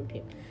boyfriend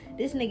pimp.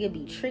 This nigga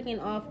be tricking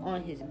off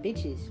on his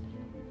bitches.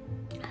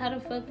 How the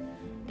fuck?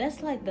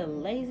 That's like the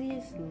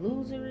laziest,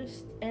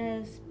 loserest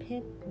ass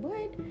pimp.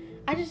 What?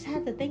 I just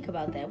had to think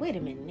about that. Wait a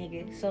minute,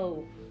 nigga.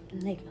 So,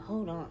 nigga,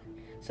 hold on.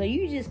 So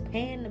you just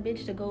paying the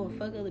bitch to go and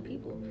fuck other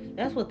people?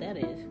 That's what that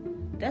is.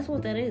 That's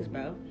what that is,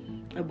 bro.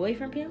 A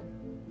boyfriend pimp?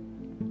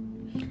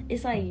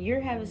 It's like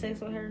you're having sex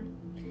with her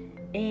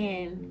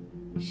and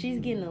she's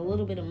getting a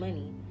little bit of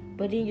money,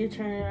 but then you're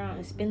turning around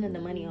and spending the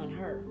money on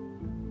her.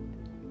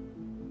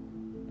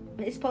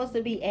 It's supposed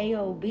to be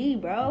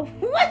AOB, bro.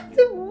 What?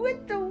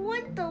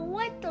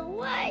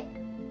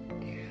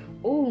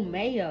 Ooh,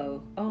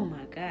 Mayo. Oh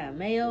my god,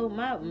 Mayo.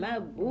 My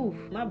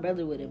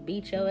brother would have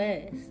beat your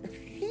ass.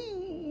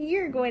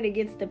 You're going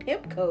against the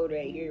pimp code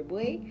right here,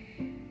 boy.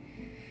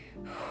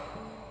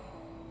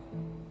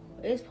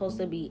 It's supposed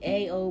to be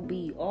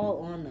AOB,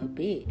 all on the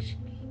bitch.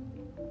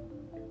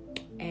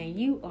 And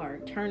you are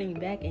turning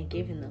back and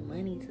giving the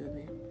money to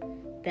them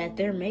that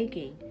they're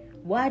making.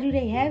 Why do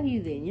they have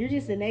you then? You're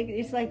just a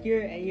negative. It's like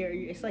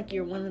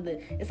you're one of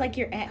the. It's like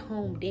you're at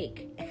home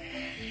dick.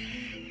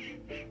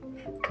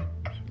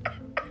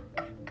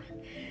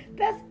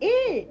 That's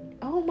it.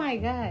 Oh my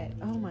god.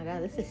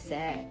 This is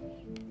sad.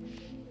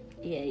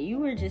 Yeah, you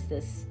were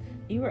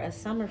a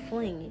summer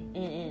fling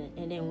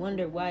and then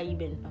wondered why you've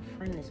been a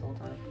friend this whole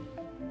time.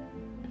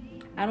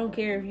 I don't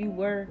care if me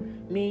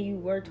and you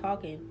were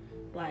talking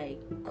like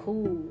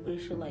cool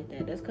and shit like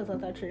that. That's because I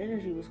thought your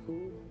energy was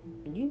cool.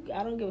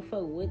 I don't give a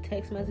fuck what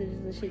text messages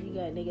and shit you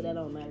got, nigga. That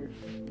don't matter.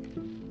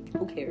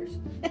 Who cares?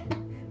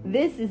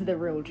 This is the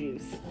real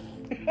juice.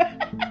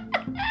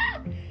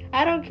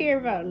 I don't care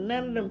about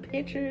none of them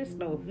pictures,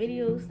 no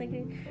videos,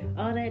 nigga.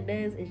 All that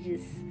does is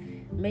just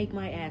make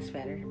my ass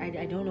fatter. I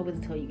don't know what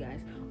to tell you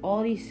guys.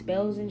 All these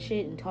spells and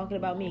shit and talking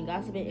about me and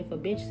gossiping. If a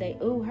bitch say,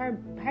 ooh, her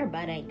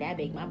butt ain't that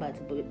big, my butt's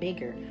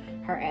bigger,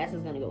 her ass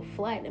is gonna go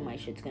flat and my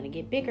shit's gonna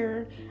get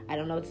bigger. I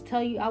don't know what to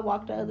tell you. I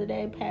walked the other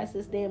day past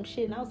this damn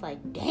shit and I was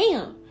like,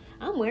 damn,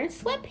 I'm wearing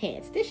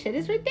sweatpants. This shit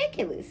is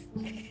ridiculous.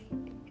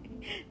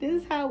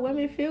 This is how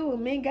women feel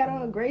when men got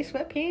on gray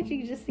sweatpants. You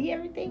can just see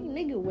everything.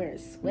 Nigga wearing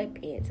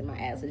sweatpants and my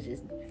ass is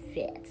just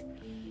fat.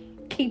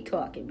 Keep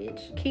talking,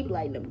 bitch. Keep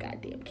lighting them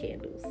goddamn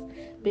candles.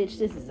 Bitch,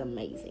 this is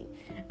amazing.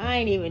 I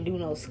ain't even do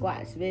no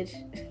squats, bitch.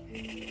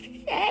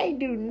 I ain't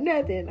do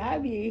nothing. I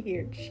be in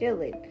here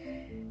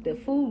chilling. The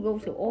food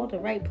goes to all the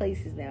right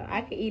places now.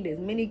 I can eat as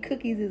many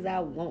cookies as I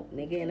want,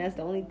 nigga, and that's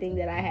the only thing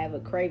that I have a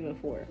craving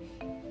for.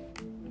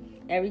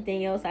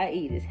 Everything else I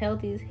eat is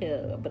healthy as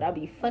hell, but I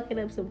be fucking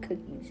up some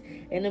cookies,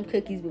 and them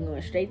cookies be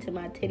going straight to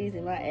my titties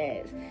and my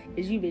ass.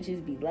 Cause you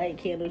bitches be lighting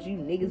candles, you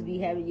niggas be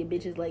having your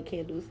bitches light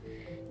candles.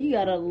 You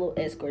got a little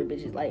escort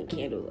bitches lighting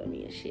candles on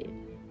me and shit.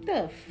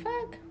 The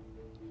fuck?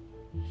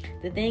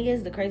 The thing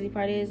is, the crazy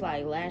part is,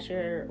 like, last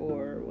year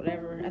or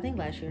whatever, I think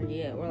last year,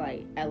 yeah, or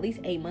like at least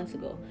 8 months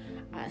ago,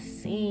 I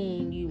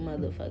seen you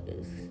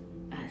motherfuckers.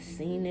 I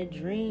seen a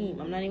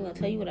dream. I'm not even gonna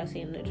tell you what I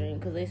seen in the dream,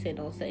 cause they said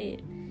don't say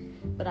it.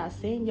 But I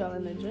seen y'all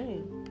in the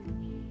dream.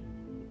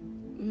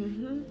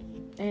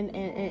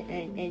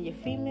 And your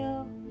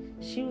female,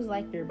 she was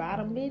like your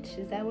bottom bitch.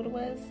 Is that what it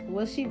was?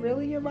 Was she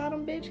really your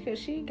bottom bitch? Cause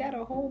she got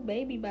a whole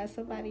baby by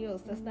somebody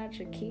else. That's not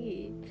your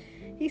kid.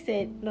 He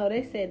said, no,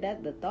 they said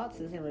that the thoughts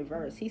is in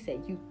reverse. He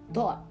said you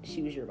thought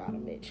she was your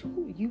bottom bitch.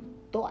 Who you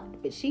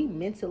thought? But she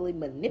mentally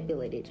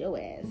manipulated your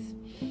ass.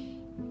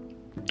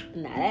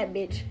 Now that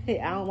bitch,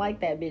 I don't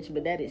like that bitch,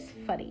 but that is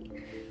funny.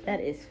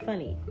 That is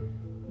funny.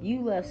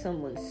 You left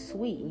someone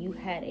sweet and you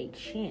had a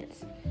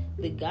chance.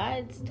 The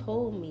guides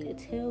told me to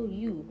tell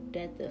you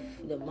that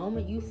the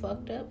moment you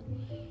fucked up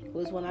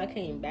was when I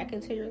came back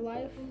into your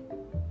life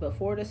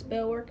before the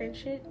spell work and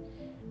shit,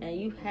 and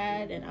you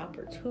had an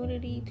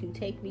opportunity to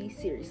take me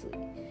seriously,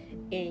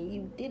 and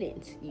you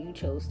didn't. You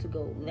chose to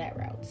go that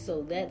route.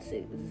 So that's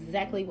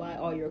exactly why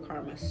all your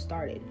karma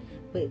started.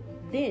 But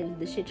then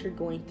the shit you're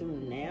going through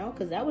now,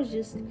 because that was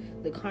just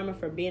the karma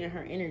for being in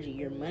her energy,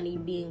 your money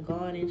being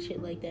gone and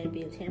shit like that,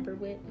 being tampered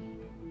with.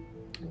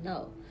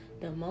 No,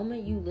 the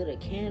moment you lit a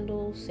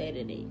candle, said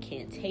an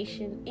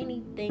incantation,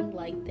 anything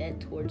like that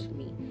towards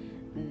me,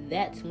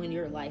 that's when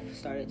your life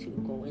started to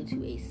go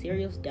into a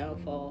serious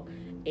downfall,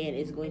 and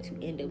it's going to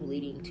end up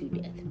leading to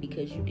death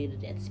because you did a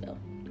death spell.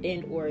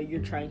 And or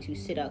you're trying to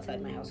sit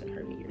outside my house and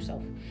hurt me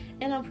yourself.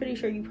 And I'm pretty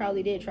sure you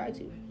probably did try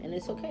to. And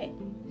it's okay.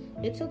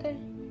 It's okay.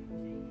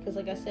 Because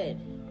like I said,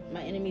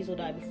 my enemies will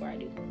die before I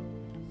do.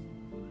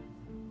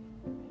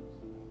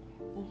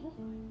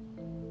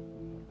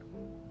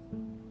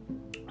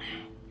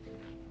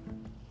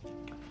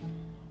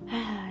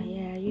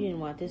 Yeah, you didn't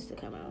want this to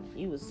come out.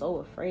 You was so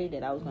afraid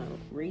that I was going to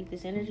read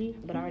this energy.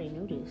 But I already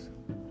knew this.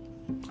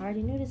 I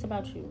already knew this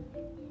about you.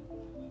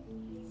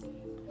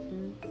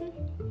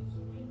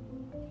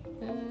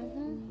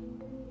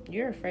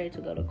 You're afraid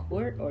to go to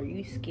court, or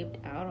you skipped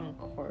out on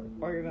court,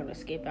 or you're gonna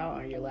skip out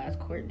on your last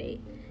court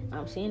date.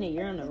 I'm seeing it.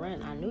 You're on the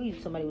run. I knew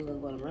somebody was gonna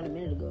go on the run a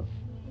minute ago.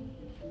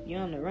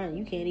 You're on the run.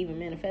 You can't even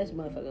manifest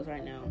motherfuckers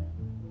right now.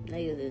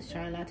 Niggas is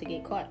trying not to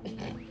get caught.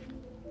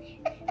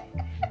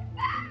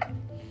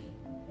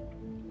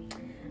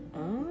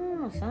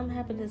 Oh, something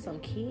happened to some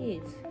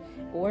kids,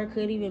 or it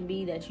could even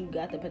be that you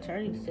got the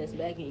paternity test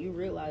back and you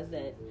realized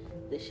that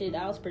the shit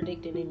I was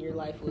predicting in your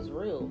life was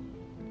real.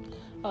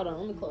 Hold on,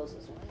 let me close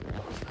this one.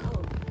 It's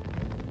cold.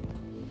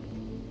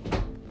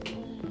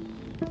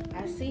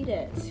 I see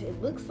that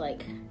it looks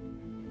like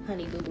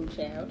Honey Boo Boo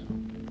Child.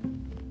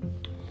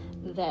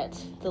 That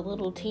the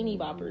little teeny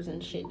boppers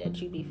and shit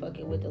that you be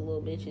fucking with, the little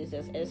bitches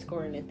that's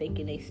escorting and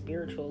thinking they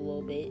spiritual a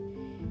little bit,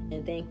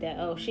 and think that,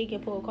 oh, she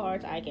can pull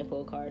cards, I can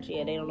pull cards.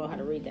 Yeah, they don't know how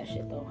to read that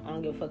shit though. I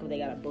don't give a fuck if they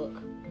got a book.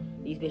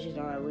 These bitches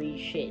don't know how to read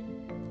shit.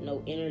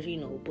 No energy,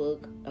 no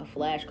book, a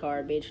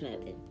flashcard, bitch,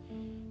 nothing.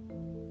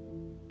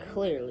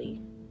 Clearly.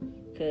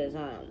 Because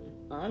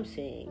I'm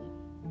saying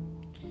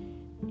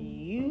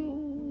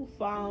you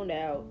found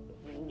out,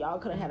 y'all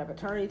could have had a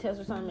paternity test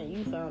or something, and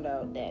you found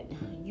out that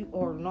you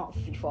are not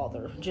the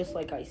father. Just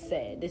like I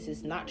said, this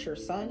is not your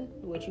son.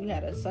 What, you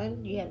had a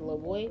son? You had a little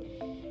boy?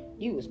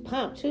 You was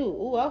pumped too.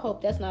 Ooh, I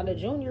hope that's not a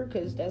junior,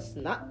 because that's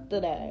not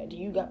the dad.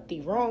 You got the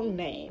wrong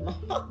name.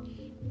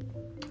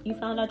 You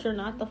found out you're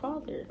not the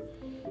father.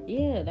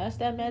 Yeah, that's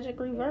that magic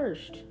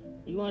reversed.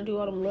 You want to do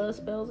all them love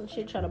spells and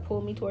shit, trying to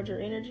pull me towards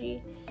your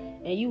energy?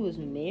 And you was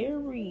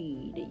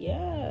married.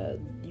 Yeah,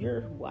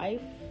 your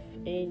wife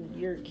and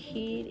your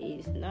kid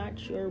is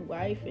not your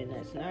wife, and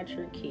that's not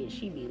your kid.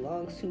 She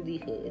belongs to the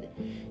hood.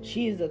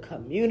 She is a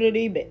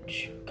community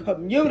bitch.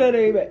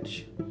 Community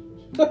bitch.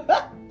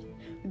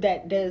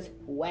 That does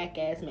whack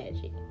ass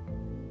magic.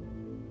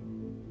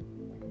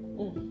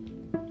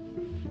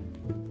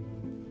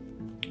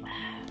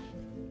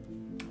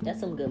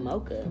 That's some good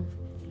mocha.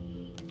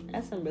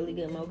 That's some really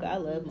good mocha. I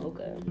love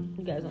mocha.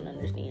 You guys don't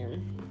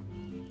understand.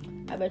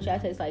 I bet y'all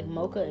taste like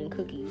mocha and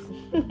cookies.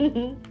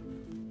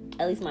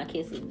 At least my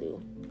kisses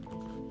do.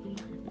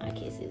 My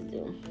kisses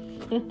do.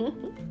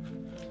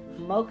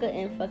 Mocha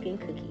and fucking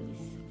cookies.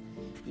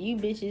 You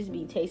bitches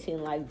be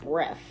tasting like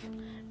breath.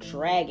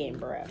 Dragon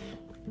breath.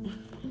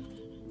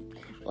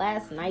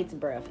 Last night's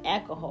breath.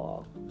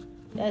 Alcohol.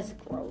 That's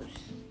gross.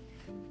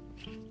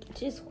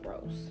 Just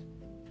gross.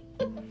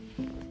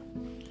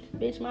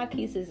 Bitch, my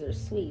kisses are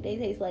sweet. They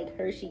taste like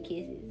Hershey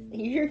kisses.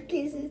 Your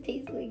kisses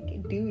taste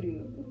like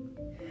doo-doo.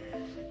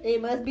 They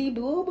must be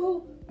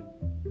doable.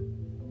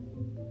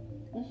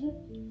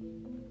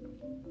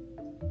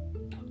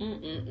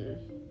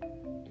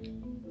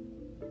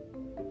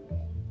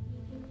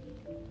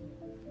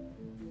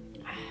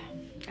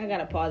 I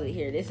gotta pause it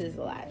here. This is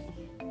a lot.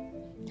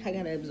 I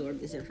gotta absorb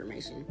this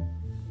information.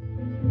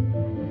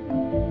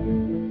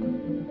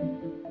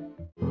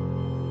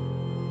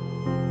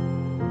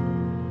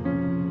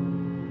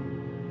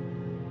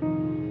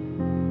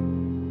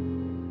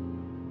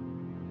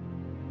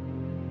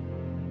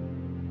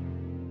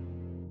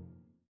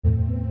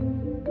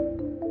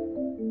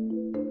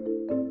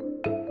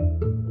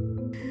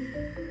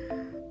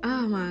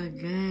 Oh my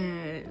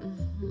god.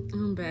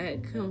 I'm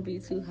back. I'm be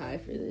too high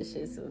for this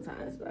shit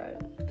sometimes,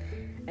 but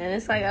and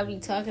it's like I be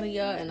talking to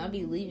y'all and I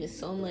be leaving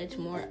so much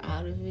more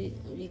out of it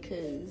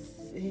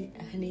because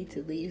I need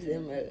to leave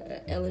them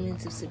a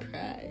element of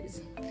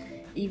surprise.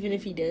 Even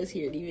if he does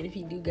hear it, even if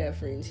he do got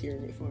friends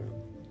hearing it for him.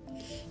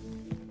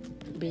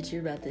 Bitch,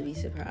 you're about to be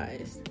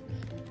surprised.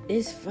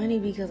 It's funny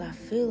because I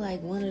feel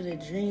like one of the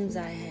dreams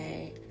I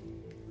had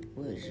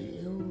was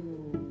you.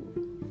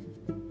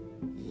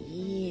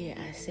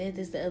 I said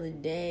this the other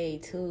day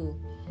too.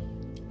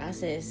 I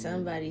said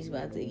somebody's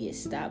about to get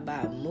stopped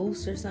by a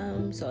moose or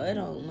something, so it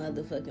don't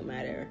motherfucking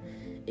matter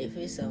if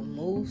it's a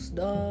moose,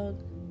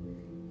 dog.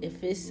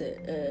 If it's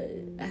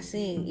I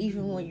seen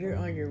even when you're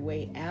on your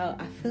way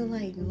out, I feel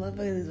like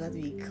motherfuckers is about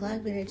to be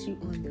clapping at you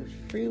on the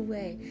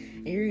freeway,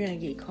 and you're gonna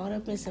get caught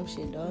up in some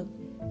shit, dog.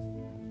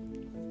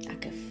 I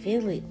can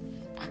feel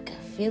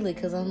it,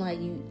 cause I'm like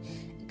you.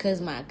 Because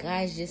my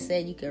guys just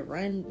said you could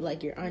run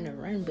like you're on the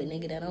run, but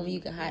nigga, that don't mean you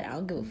can hide. I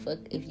don't give a fuck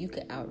if you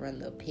could outrun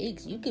the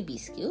pigs. You could be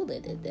skilled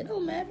at it. That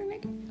don't matter,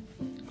 nigga.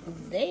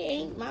 They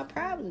ain't my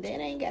problem.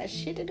 That ain't got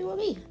shit to do with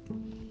me.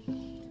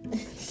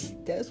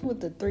 That's what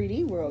the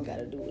 3D world got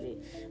to do with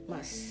it.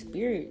 My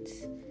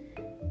spirits.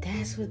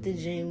 That's what the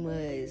dream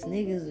was.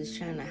 Niggas was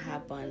trying to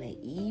hop on the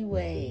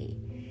E-way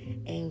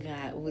and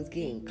was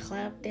getting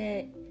clapped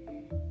at.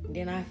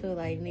 Then I feel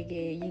like,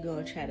 nigga, you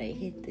gonna try to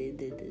hit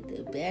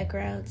the back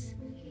routes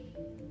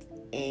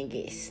and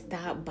get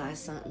stopped by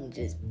something,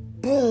 just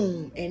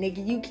boom, and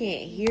nigga, you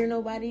can't hear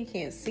nobody, you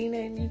can't see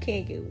nothing, you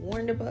can't get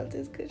warned about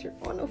this because you're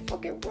on the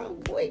fucking wrong,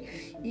 boy.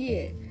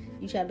 Yeah,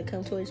 you tried to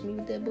come towards me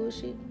with that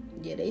bullshit.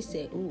 Yeah, they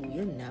said, ooh,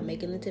 you're not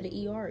making it to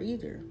the ER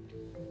either.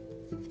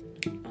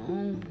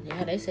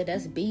 Yeah, they said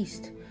that's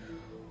beast.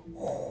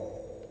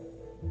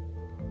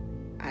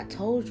 I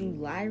told you,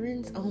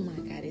 Lyrans. Oh my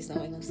god, it's not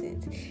making no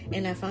sense.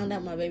 And I found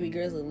out my baby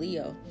girl's a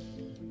Leo.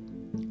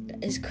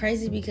 It's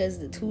crazy because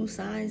the two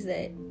signs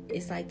that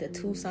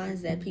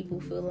people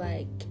feel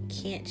like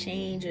can't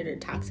change or they're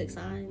toxic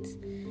signs.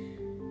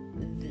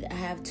 I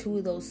have two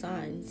of those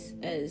signs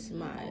as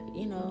my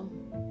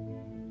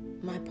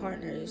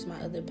partners, my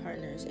other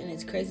partners, and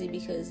it's crazy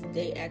because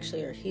they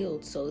actually are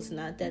healed. So it's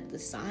not that the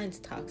sign's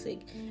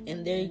toxic,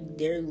 and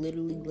they're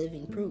literally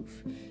living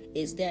proof.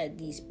 It's that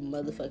these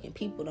motherfucking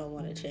people don't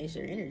want to change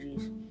their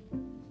energies.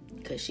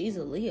 Cause she's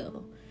a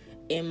Leo,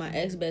 and my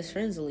ex-best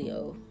friend's a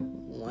Leo.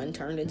 One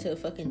turned into a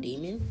fucking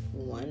demon.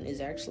 One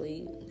is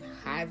actually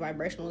high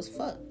vibrational as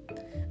fuck,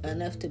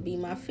 enough to be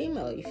my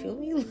female. You feel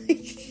me?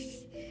 Like,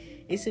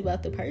 it's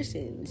about the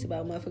person. It's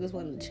about motherfuckers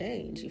wanting to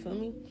change. You feel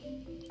me?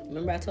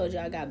 Remember I told you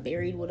I got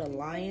buried with a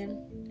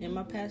lion in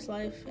my past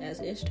life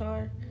as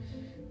Ishtar?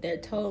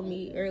 That told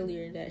me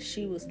earlier that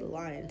she was the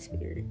lion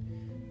spirit.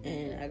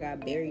 And I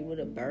got buried with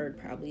a bird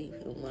probably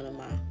in one of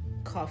my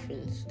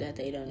coffins that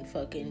they done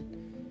fucking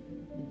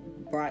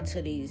brought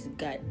to these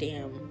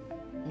goddamn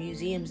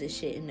museums and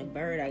shit. And the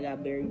bird I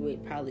got buried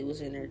with probably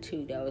was in there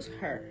too. That was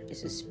her.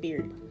 It's a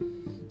spirit.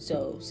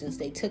 So since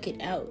they took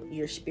it out,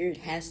 your spirit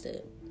has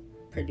to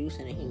produce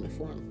in a human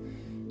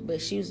form.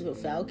 But she was a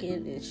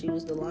falcon and she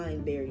was the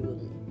lion buried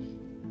with me.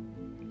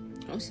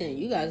 I'm saying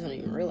you guys don't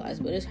even realize,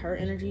 but it's her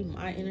energy,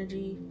 my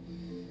energy,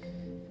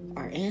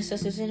 our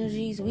ancestors'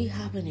 energies. We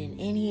hopping in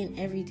any and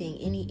everything.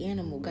 Any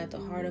animal got the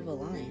heart of a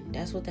lion.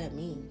 That's what that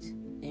means.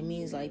 It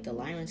means like the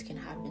lions can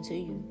hop into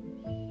you.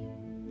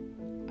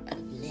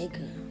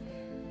 Nigga,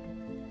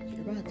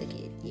 you're about to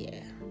get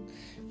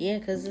yeah,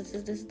 because this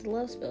is the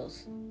love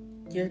spells.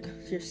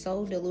 You're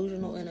so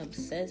delusional and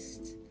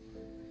obsessed.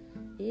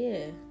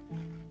 Yeah.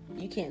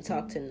 You can't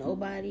talk to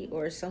nobody,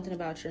 or it's something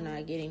about you're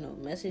not getting no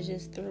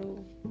messages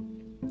through.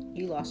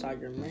 You lost all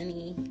your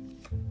money.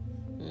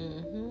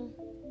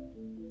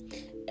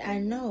 I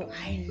know.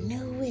 I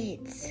knew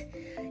it.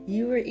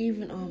 You were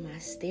even on my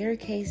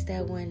staircase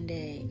that one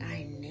day.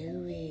 I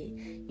knew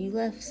it. You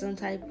left some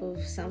type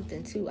of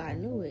something too. I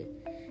knew it.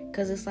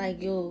 Because it's like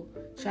you'll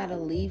try to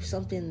leave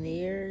something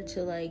there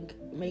to like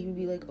make me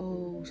be like,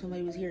 oh,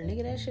 somebody was here.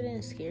 Nigga, that shit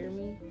didn't scare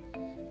me.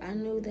 I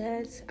knew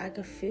that. I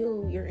could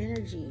feel your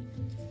energy.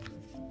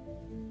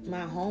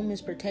 My home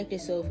is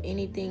protected, so if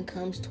anything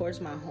comes towards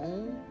my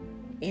home,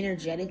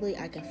 energetically,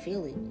 I can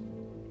feel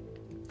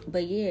it.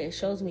 But yeah, it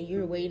shows me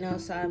you're waiting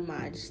outside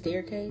my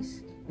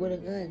staircase with a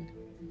gun.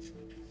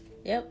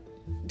 Yep.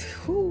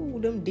 Ooh,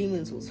 them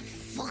demons was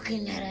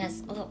fucking that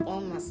ass up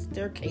on my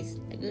staircase,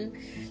 nigga.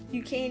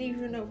 You can't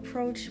even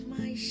approach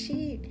my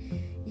shit.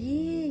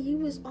 Yeah, you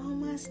was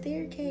on my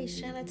staircase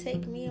trying to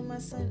take me and my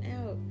son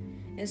out.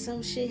 And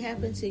some shit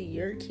happened to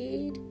your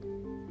kid?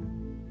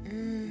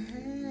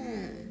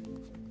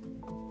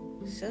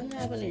 Something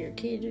happened to your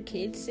kid? Your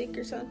kid's sick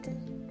or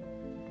something?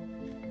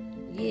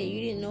 Yeah,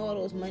 you didn't know all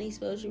those money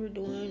spells you were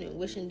doing and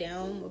wishing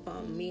down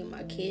upon me and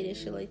my kid and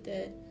shit like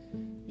that.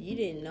 You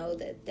didn't know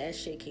that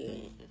shit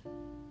can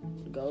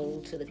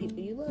go to the people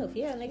you love.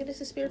 Yeah, nigga,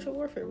 this is spiritual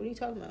warfare. What are you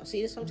talking about?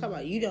 See, this is what I'm talking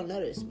about. You don't know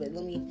this, but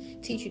let me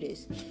teach you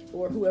this.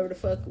 Or whoever the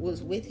fuck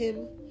was with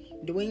him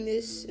doing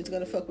this, it's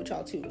gonna fuck with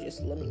y'all too.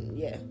 Just let me,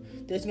 yeah.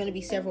 There's gonna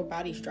be several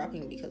bodies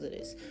dropping because of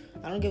this.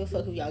 I don't give a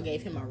fuck if y'all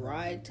gave him a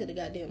ride to the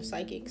goddamn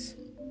psychics.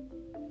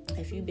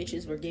 If you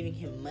bitches were giving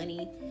him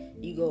money,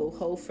 you go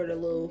hoe for the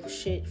little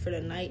shit for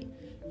the night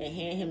and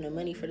hand him the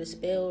money for the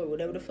spell or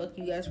whatever the fuck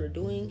you guys were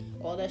doing.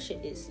 All that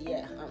shit is,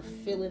 yeah, I'm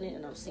feeling it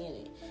and I'm seeing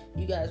it.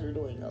 You guys were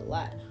doing a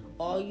lot.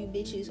 All you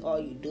bitches, all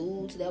you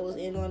dudes that was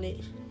in on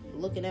it,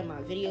 looking at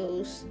my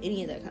videos,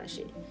 any of that kind of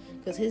shit.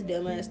 Because his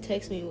dumb ass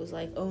texted me and was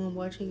like, oh, I'm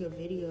watching a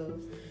video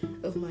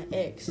of my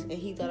ex. And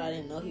he thought I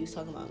didn't know he was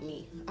talking about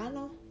me. I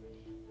know.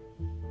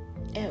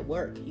 At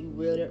work, you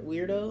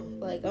weirdo.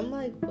 Like, I'm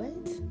like,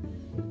 what?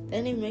 That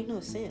didn't even make no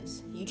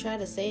sense. You try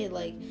to say it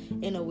like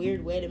in a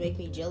weird way to make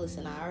me jealous,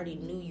 and I already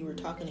knew you were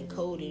talking in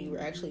code and you were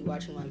actually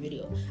watching my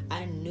video.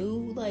 I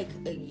knew like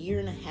a year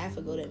and a half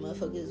ago that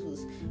motherfuckers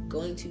was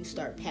going to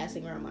start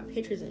passing around my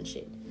pictures and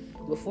shit.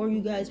 Before you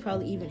guys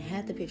probably even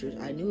had the pictures,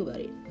 I knew about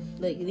it.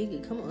 Like,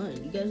 nigga, come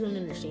on. You guys don't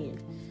understand.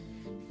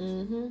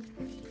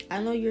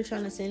 I know you're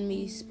trying to send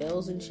me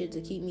spells and shit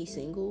to keep me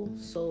single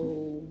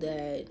so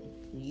that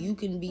you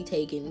can be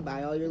taken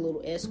by all your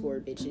little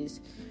escort bitches.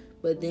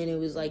 But then it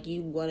was like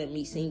you wanted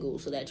me single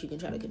so that you can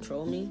try to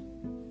control me.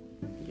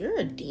 You're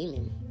a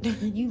demon.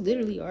 You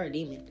literally are a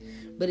demon.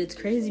 But it's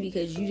crazy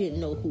because you didn't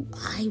know who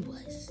I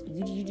was.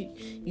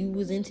 You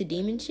was into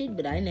demon shit,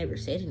 but I never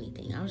said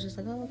anything. I was just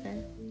like, oh,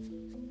 okay.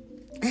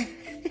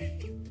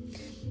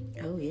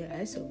 Oh, yeah,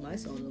 I sold my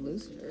soul to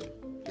Lucifer.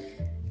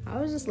 I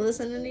was just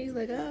listening and he's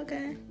like, oh,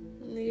 okay.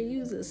 Nigga, you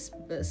was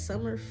a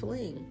summer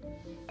fling.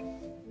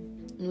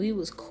 And we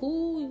was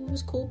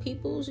cool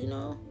peoples, you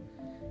know.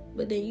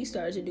 But then you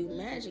started to do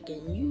magic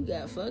and you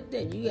got fucked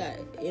up. You got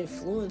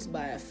influenced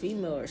by a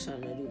female or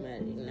something to do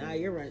magic. Now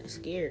you're running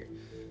scared.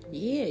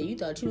 Yeah, you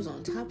thought you was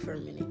on top for a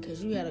minute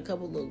because you had a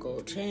couple little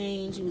gold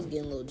chains. You was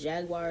getting little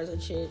jaguars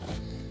and shit.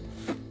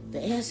 The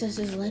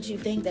ancestors let you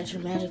think that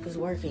your magic was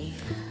working.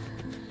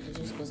 It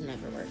just was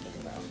never working,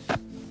 bro.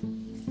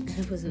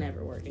 It was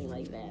never working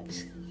like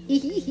that.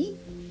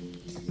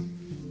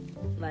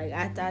 Like,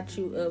 I thought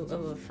you of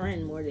a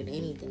friend more than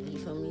anything. You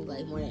feel me?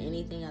 Like, more than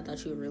anything, I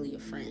thought you were really a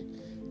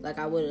friend. Like,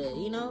 I would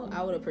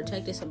have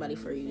protected somebody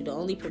for you. The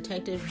only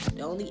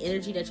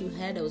energy that you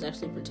had that was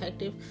actually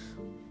protective,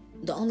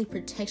 the only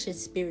protection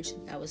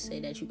spiritually, I would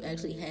say, that you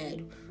actually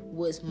had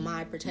was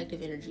my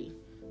protective energy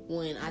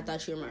when I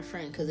thought you were my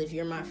friend. Because if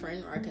you're my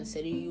friend or I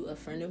consider you a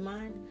friend of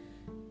mine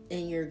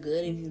and you're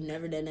good, if you've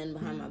never done nothing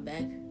behind my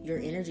back, your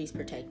energy's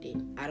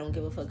protected. I don't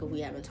give a fuck if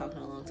we haven't talked in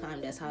a long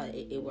time. That's how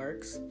it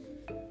works.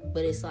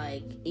 But it's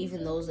like,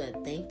 even those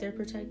that think they're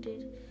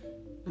protected,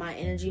 my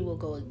energy will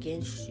go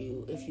against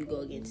you if you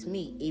go against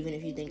me, even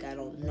if you think I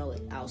don't know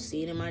it. I'll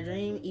see it in my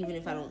dream, even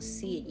if I don't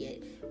see it yet,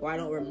 or I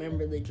don't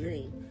remember the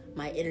dream.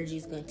 My energy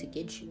is going to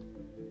get you.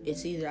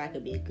 It's either I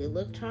could be a good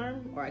luck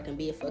charm, or I can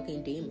be a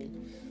fucking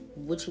demon.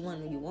 Which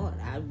one you want?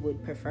 I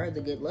would prefer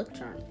the good luck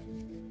charm.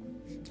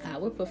 I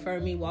would prefer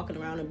me walking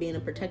around and being a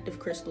protective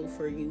crystal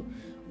for you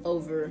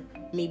over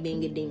me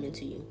being a demon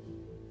to you.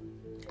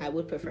 I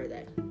would prefer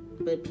that.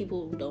 But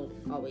people don't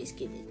always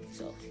get it.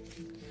 So,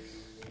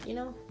 you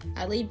know,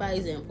 I lead by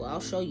example. I'll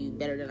show you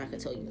better than I can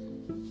tell you.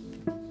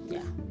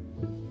 Yeah.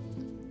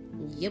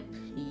 Yep.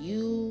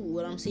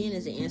 What I'm seeing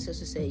is the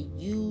ancestor say,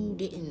 you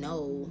didn't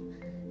know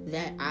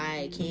that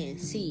I can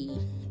see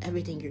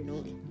everything you're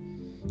doing.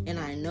 And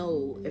I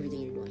know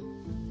everything you're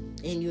doing.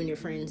 And you and your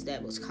friends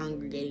that was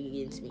congregating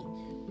against me.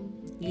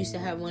 You used to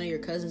have one of your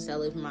cousins that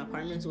lived in my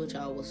apartments, which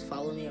y'all was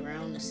following me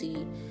around to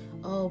see,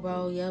 oh,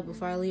 bro, yeah,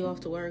 before I leave off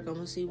to work, I'm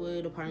going to see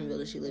what apartment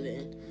building she live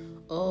in.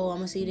 Oh, I'm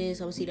going to see this,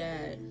 I'm going to see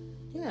that.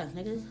 Yeah,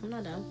 nigga, I'm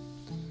not down.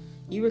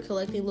 You were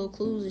collecting little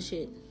clues and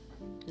shit.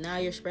 Now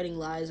you're spreading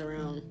lies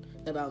around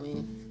about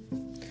me.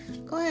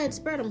 Go ahead,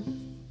 spread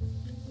them.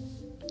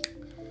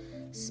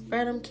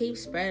 Spread them, keep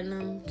spreading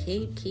them.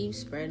 Keep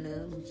spreading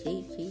them.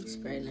 Keep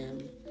spreading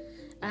them.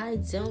 I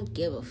don't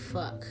give a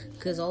fuck.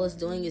 Because all it's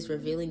doing is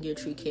revealing your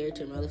true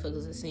character.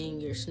 Motherfuckers are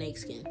seeing your snake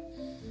skin.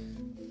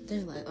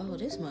 They're like, oh,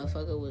 this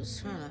motherfucker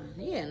was trying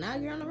to... Yeah, now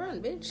you're on the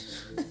run, bitch.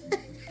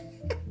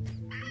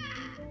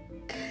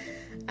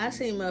 I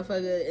seen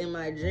motherfucker in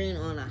my dream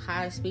on a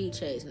high-speed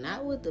chase.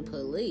 Not with the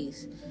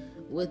police.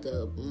 With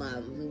my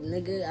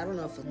nigga. I don't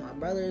know if it's my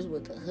brothers.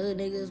 With the hood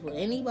niggas. With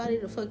anybody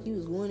the fuck you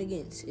was going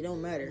against. It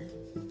don't matter.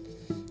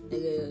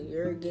 Nigga,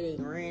 you're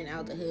getting ran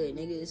out the hood.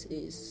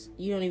 Nigga,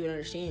 you don't even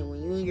understand.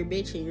 When you and your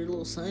bitch and your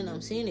little son,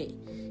 I'm seeing it.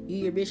 You,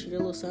 your bitch, and your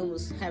little son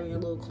was having your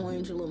little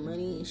coins, your little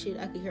money and shit.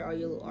 I could hear all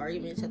your little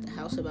arguments at the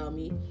house about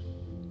me.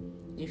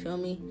 You feel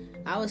me?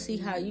 I would see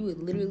how you would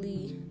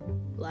literally,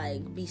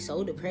 like, be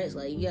so depressed.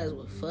 Like, you guys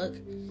would fuck.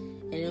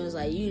 And it was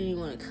like, you didn't even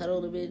want to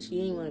cuddle the bitch.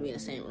 You didn't want to be in the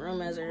same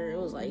room as her. It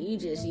was like, you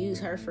just use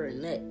her for a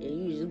nut.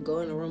 And you just go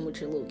in the room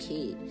with your little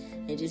kid.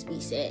 And just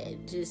be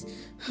sad. Just,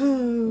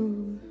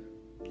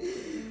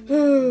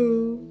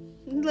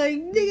 like,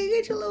 nigga,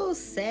 get your little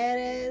sad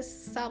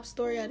ass sob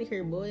story out of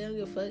here, boy. I don't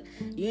give a fuck.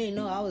 You ain't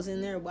know I was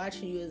in there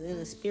watching you in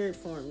a spirit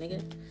form,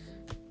 nigga.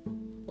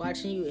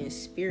 Watching you in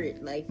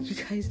spirit. Like, you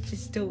guys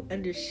just don't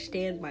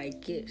understand my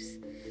gifts.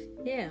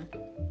 Yeah.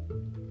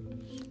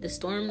 The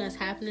storm that's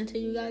happening to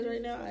you guys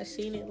right now, I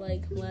seen it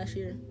like last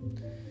year.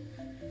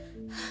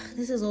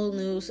 This is old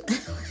news.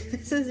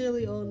 This is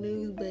really old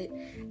news, but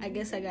I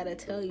guess I gotta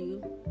tell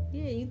you.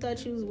 Yeah, you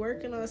thought you was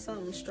working on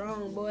something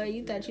strong, boy.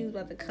 You thought you was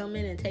about to come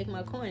in and take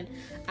my coin.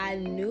 I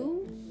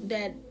knew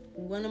that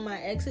one of my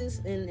exes,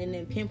 and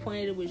then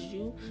pinpointed it was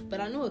you, but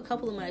I knew a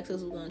couple of my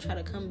exes was gonna try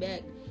to come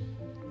back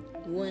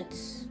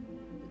once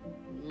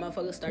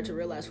motherfuckers start to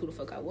realize who the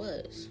fuck I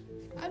was.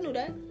 I knew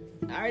that.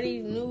 I already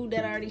knew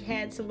that I already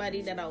had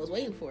somebody that I was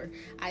waiting for.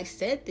 I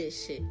said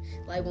this shit.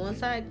 Like,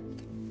 once I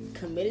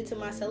committed to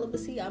my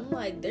celibacy, I'm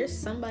like, there's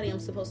somebody I'm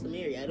supposed to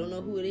marry. I don't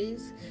know who it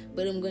is,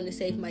 but I'm going to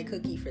save my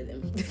cookie for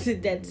them.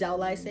 That's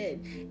all I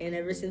said. And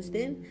ever since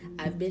then,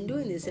 I've been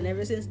doing this. And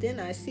ever since then,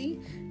 I see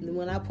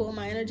when I pull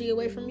my energy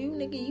away from you,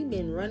 nigga, you've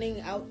been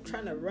running out,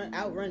 trying to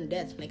outrun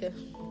death, nigga.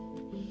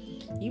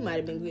 You might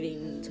have been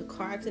getting into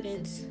car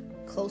accidents,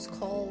 close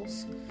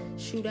calls,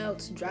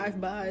 shootouts,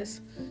 drive-bys,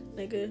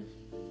 nigga.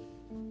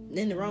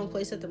 In the wrong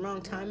place at the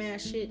wrong time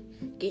ass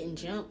shit. Getting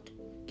jumped,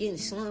 getting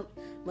slumped.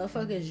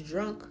 Motherfuckers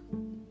drunk,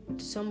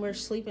 somewhere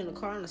sleep in the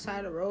car on the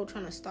side of the road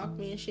trying to stalk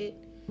me and shit.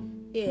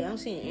 Yeah, I'm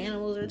seeing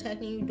animals are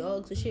attacking you,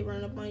 dogs and shit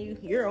running up on you.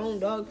 Your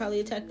own dog probably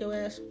attacked your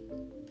ass.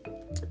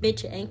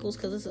 Bit your ankles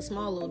because it's a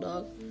small little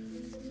dog.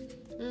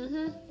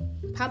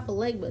 Pop a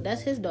leg, but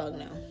that's his dog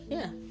now.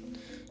 Yeah.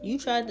 You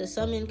tried to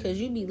summon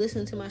because you be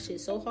listening to my shit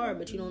so hard,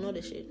 but you don't know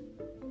this shit.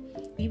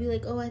 You be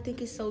like, oh, I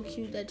think it's so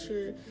cute that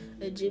you're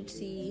a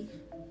gypsy.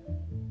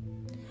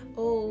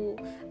 Oh,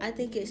 I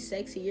think it's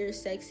sexy. You're a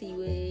sexy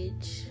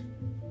witch.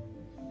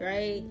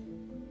 Right?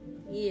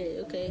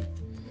 Yeah, okay.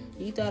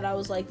 You thought I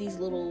was like these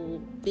little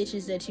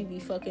bitches that you be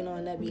fucking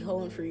on that be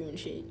hoeing for you and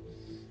shit.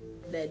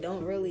 That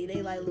don't really,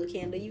 they like little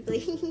candle. You be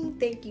like,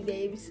 thank you,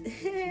 babes.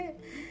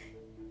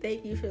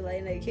 Thank you for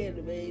lighting that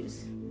candle,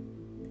 babes.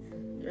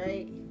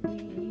 Right?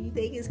 You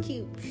think it's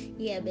cute.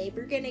 Yeah, babe,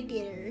 we're gonna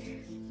get her.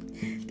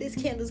 This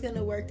candle's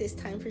gonna work this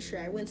time for sure.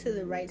 I went to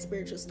the right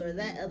spiritual store.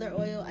 That other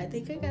oil, I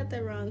think I got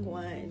the wrong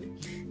one.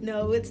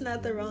 No, it's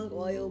not the wrong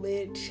oil,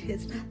 bitch.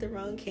 It's not the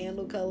wrong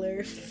candle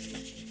color.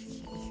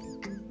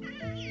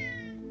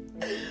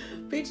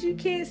 Bitch, you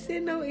can't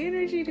send no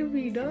energy to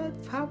me, dog.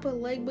 Papa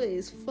Legba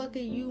is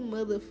fucking you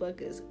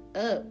motherfuckers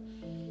up.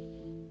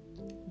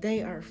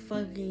 They are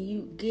fucking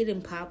you. Get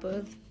him,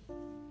 Papa.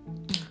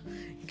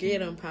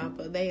 Get him,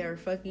 Papa. They are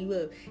fucking you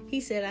up.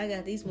 He said, I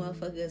got these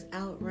motherfuckers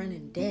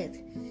outrunning death.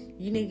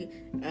 You nigga,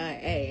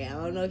 hey, I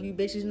don't know if you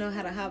bitches know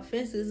how to hop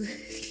fences.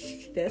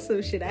 That's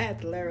some shit I had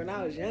to learn when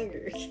I was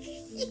younger.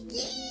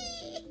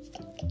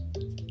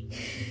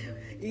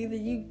 Either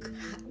you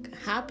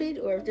hop it,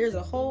 or if there's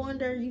a hole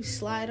under, you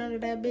slide under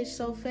that bitch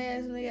so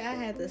fast, nigga. I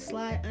had to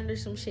slide under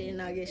some shit and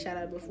not get shot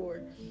at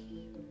before.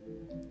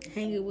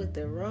 Hanging with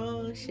the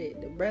wrong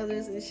shit. The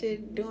brothers and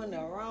shit doing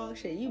the wrong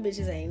shit. You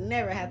bitches ain't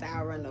never had to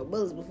outrun no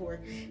bullets before.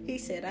 He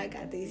said, I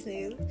got these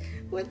niggas.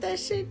 What that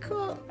shit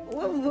called?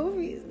 What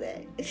movie is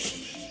that? I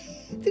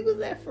think was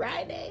that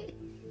Friday.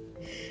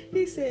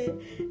 He said,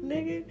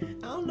 nigga,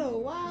 I don't know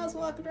why I was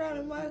walking around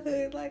in my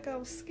hood like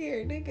I'm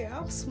scared. Nigga,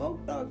 I'm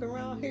smoke dog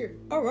around here.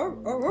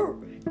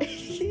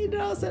 You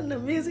know, something, the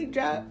music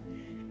drop.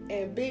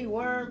 And Big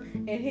Worm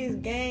and his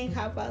gang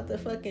hop out the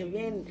fucking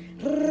van.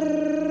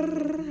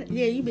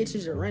 Yeah, you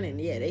bitches are running.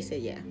 Yeah, they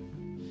said yeah.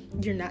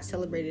 You're not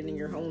celebrated in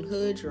your own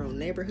hoods, your own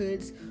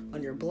neighborhoods,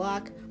 on your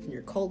block, on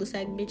your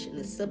cul-de-sac, bitch, in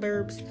the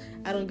suburbs.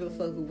 I don't give a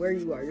fuck where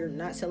you are. You're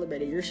not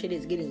celebrated. Your shit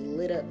is getting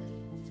lit up.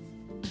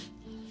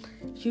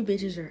 You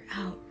bitches are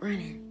out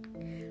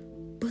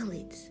running.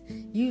 Bullets.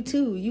 You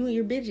too. You and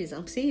your bitches.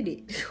 I'm seeing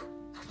it.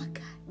 Oh my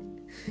God.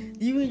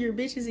 You and your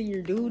bitches and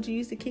your dudes you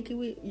used to kick it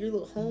with, your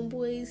little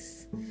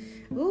homeboys.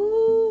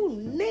 Ooh,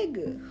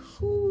 nigga.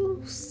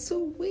 Ooh,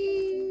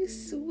 sweetie.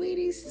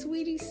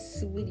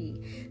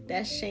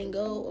 That's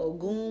Shango,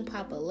 Ogun,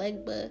 Papa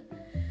Legba.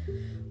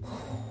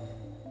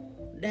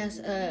 That's,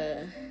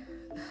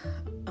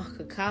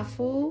 Uncle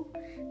Kafu.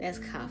 That's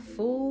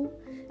Kafu.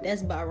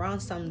 That's Baran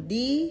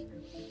Samdi.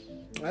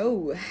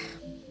 Oh.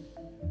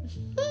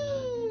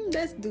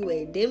 Let's do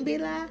a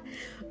Dimbila.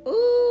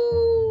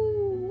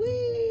 Ooh,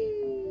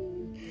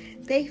 wee.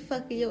 They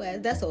fucking your ass.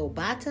 That's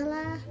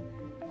Obatala.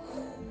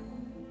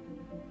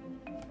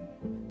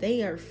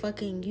 They are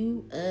fucking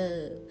you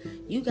up.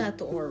 You got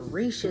the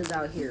Orishas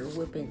out here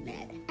whipping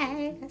that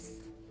ass.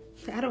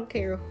 I don't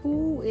care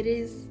who it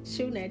is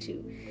shooting at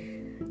you.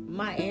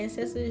 My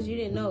ancestors, you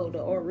didn't know the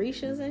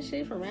Orishas and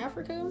shit from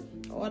Africa?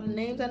 All the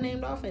names I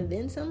named off and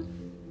then some?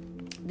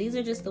 These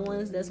are just the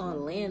ones that's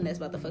on land that's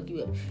about to fuck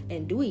you up.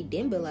 And Dewey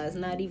Dimbala is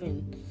not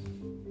even...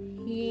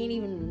 He ain't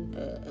even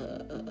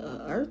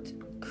a earth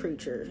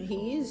creature.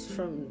 He is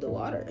from the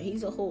water.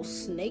 He's a whole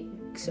snake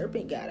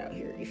serpent god out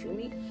here. You feel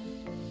me?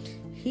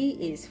 He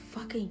is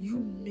fucking you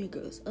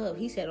niggas up.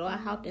 He said, "Oh, I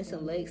hopped in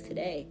some legs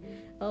today."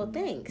 Oh,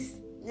 thanks.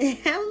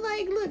 I'm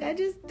like, look, I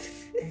just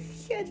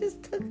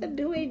took a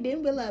Due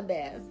Dimbala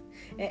bath.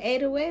 And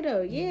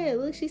Ada, yeah,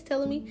 look, she's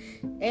telling me.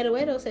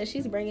 Ada says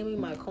she's bringing me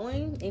my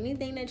coin.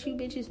 Anything that you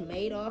bitches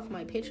made off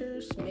my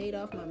pictures, made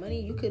off my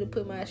money, you could have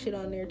put my shit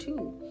on there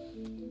too.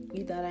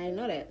 You thought I didn't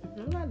know that?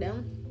 I'm not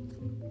down.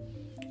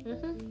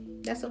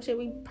 That's some shit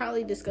we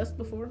probably discussed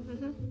before.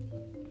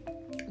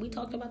 We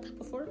talked about that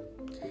before.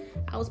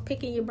 I was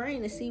picking your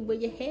brain to see where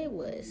your head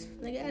was.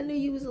 Nigga, I knew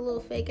you was a little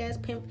fake ass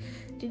pimp.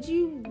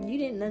 You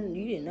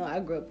didn't know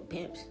I grew up with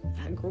pimps.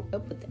 I grew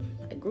up with them.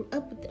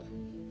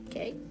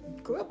 Okay?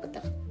 Grew up with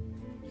them.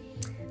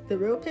 The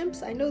real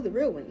pimps, I know the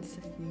real ones.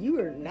 You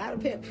are not a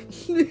pimp.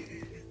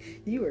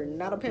 You are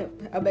not a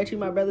pimp. I bet you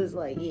my brother's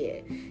like,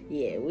 yeah,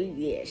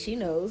 she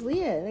knows.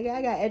 Yeah, nigga,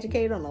 I got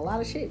educated on a lot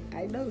of shit.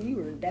 I know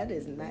that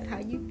is not how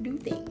you do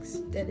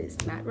things. That is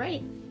not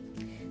right.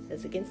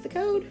 That's against the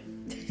code.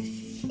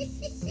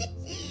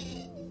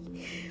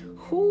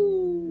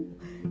 Who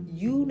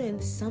you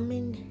done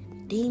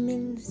summoned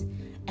demons,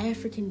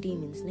 African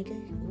demons, nigga.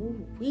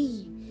 Ooh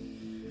wee.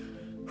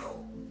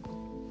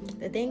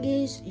 The thing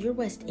is, you're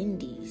West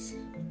Indies.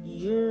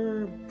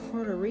 You're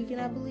Puerto Rican,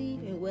 I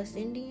believe, and West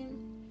Indian.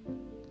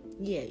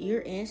 Yeah,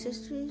 your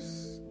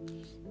ancestors,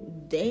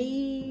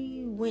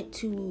 they went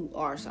to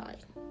our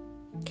side.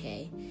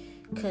 Okay?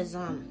 Cause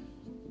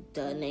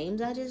the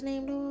names I just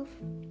named off,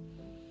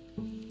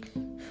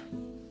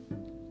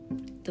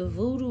 the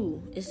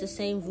voodoo is the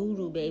same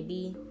voodoo,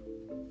 baby.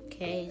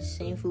 Okay,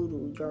 same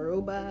voodoo.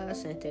 Yoruba,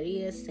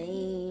 Santeria,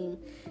 same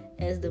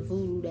as the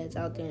voodoo that's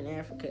out there in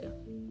Africa.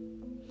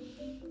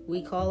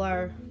 We call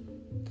our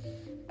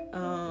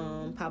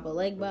Papa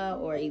Legba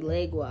or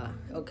Ilegua.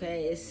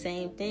 Okay, it's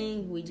same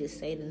thing. We just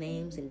say the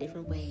names in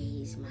different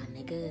ways, my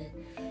nigga.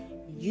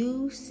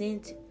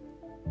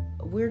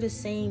 We're the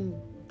same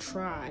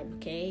tribe,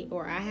 okay?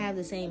 Or I have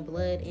the same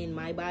blood in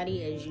my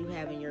body as you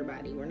have in your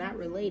body. We're not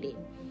related.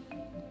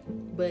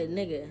 But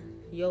nigga,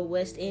 your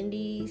West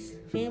Indies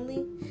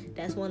family,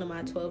 that's one of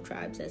my 12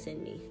 tribes that's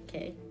in me,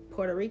 okay?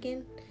 Puerto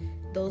Rican,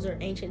 those are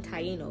ancient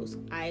Tainos.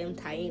 I am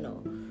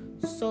Taino.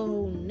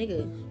 So,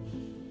 nigga,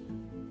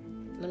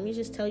 let me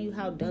just tell you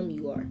how dumb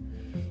you are.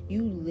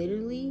 You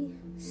literally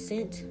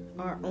sent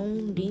our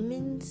own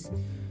demons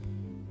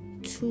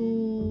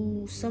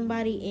to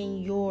somebody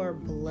in your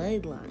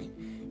bloodline.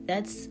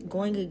 That's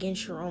going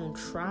against your own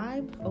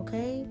tribe,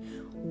 okay?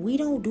 We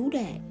don't do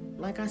that.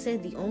 Like I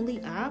said, the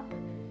only op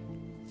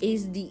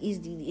is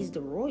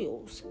the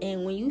royals.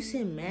 And when you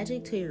send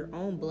magic to your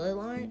own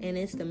bloodline, and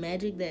it's the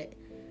magic that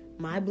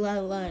my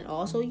bloodline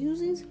also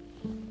uses,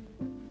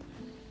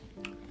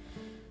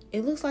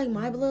 it looks like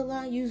my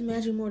bloodline used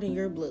magic more than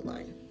your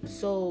bloodline.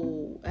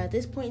 So at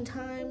this point in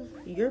time,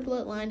 your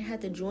bloodline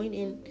had to join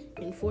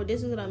in for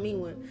this is what I mean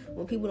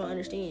when people don't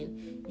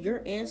understand.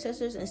 Your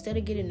ancestors, instead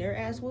of getting their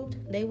ass whooped,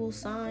 they will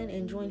sign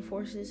and join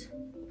forces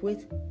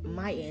with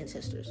my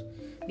ancestors,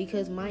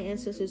 because my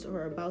ancestors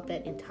are about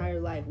that entire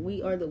life.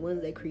 We are the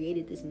ones that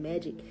created this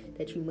magic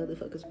that you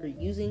motherfuckers are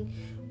using.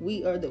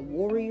 We are the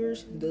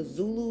warriors, the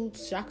Zulu,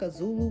 Shaka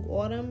Zulu,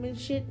 all them and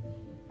shit.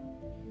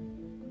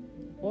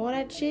 All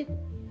that shit.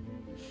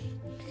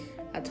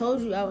 I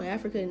told you, out in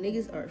Africa,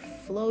 niggas are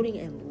floating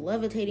and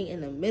levitating in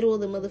the middle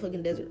of the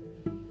motherfucking desert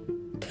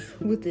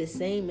with the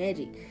same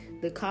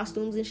magic. The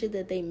costumes and shit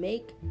that they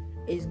make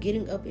is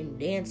getting up and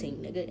dancing,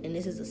 nigga, and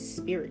this is a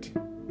spirit.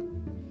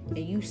 And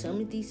you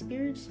summon these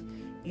spirits,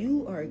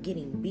 you are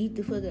getting beat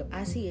the fuck up.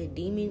 I see a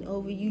demon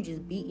over you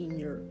just beating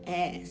your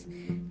ass.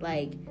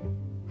 Like,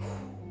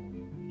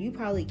 you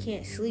probably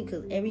can't sleep,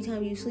 because every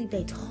time you sleep,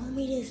 they told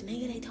me this,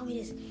 nigga,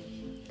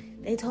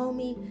 they told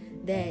me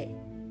that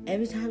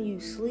every time you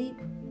sleep,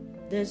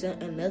 there's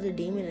another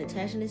demon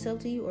attaching itself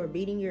to you or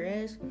beating your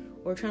ass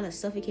or trying to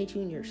suffocate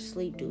you in your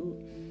sleep, dude.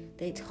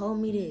 They told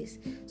me this.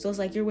 So it's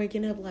like you're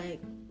waking up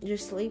like you're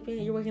sleeping.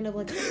 You're waking up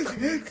like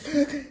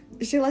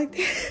shit like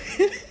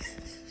that.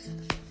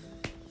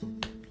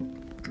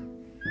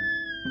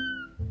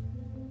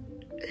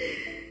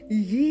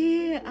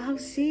 Yeah, I'm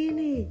seeing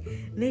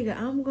it. Nigga,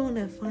 I'm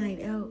gonna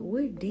find out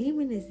what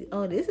demon is it.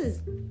 Oh, this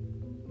is...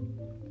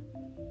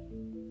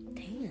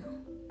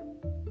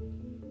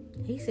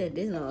 He said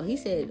this, no, he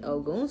said,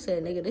 Ogun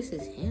said, nigga, this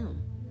is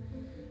him.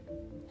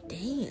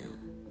 Damn,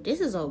 this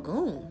is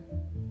Ogun.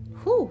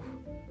 Whew.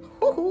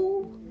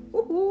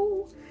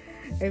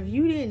 If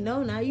you didn't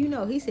know, now you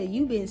know. He said,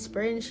 you been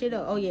spreading shit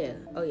up. Oh, yeah.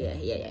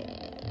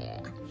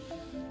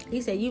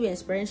 He said, you been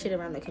spreading shit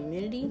around the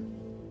community.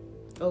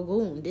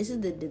 Ogun, this is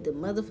the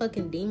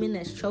motherfucking demon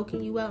that's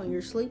choking you out in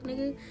your sleep,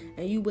 nigga.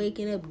 And you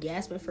waking up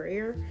gasping for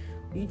air.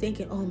 You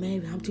thinking, oh,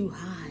 maybe I'm too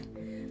high.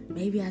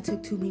 Maybe I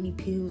took too many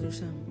pills or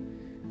something.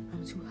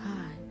 Too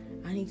high.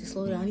 I need to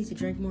slow down. I need to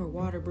drink more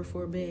water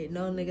before bed.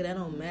 No, nigga, that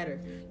don't matter.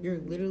 You're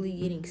literally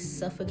getting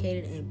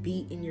suffocated and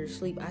beat in your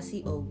sleep. I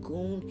see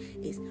Ogun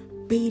is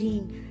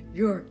beating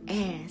your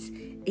ass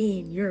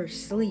in your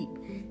sleep.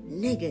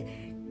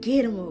 Nigga,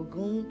 get him,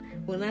 Ogun.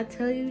 When I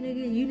tell you,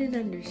 nigga, you didn't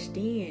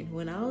understand.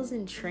 When I was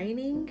in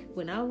training,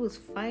 when I was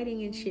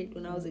fighting and shit,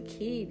 when I was a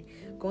kid,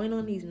 going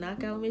on these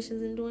knockout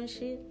missions and doing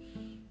shit,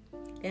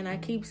 and I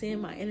keep saying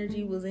my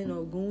energy was in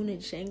Ogun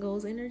and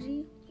Shango's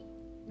energy,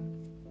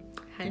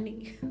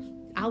 honey,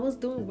 I was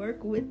doing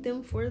work with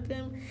them, for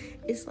them.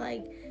 It's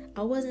like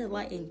I wasn't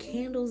lighting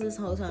candles this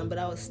whole time, but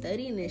I was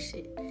studying this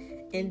shit.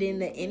 And then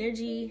the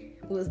energy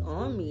was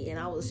on me, and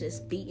I was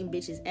just beating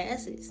bitches'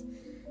 asses.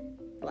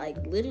 Like,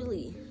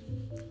 literally.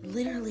 I'm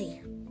like,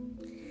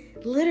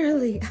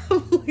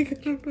 I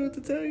don't know what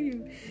to tell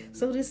you.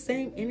 So this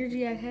same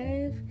energy I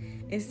have,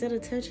 instead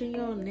of touching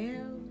y'all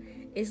now,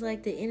 it's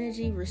like the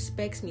energy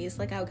respects me. It's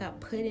like I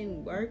got put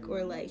in work,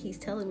 or like he's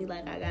telling me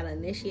like I got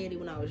initiated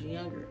when I was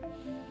younger.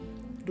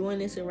 Doing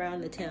this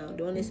around the town,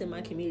 doing this in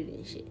my community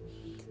and shit.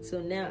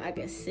 So now I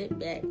can sit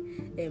back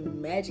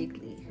and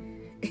magically,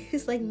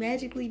 it's like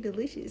magically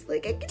delicious.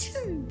 Like I can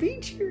just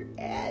beat your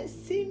ass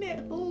sitting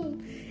at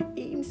home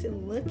eating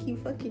some Lucky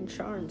fucking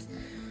Charms.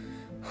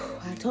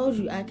 I told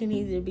you I can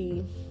either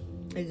be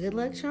a good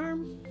luck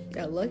charm,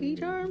 a lucky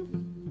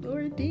charm, or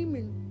a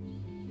demon.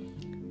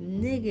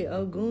 Nigga,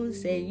 Ogun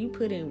said you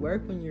put in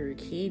work when you were a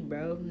kid,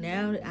 bro.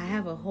 Now I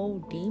have a whole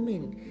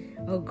demon.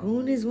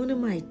 Ogun is one of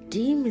my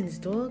demons,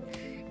 dog.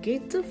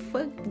 Get the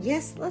fuck,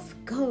 yes, let's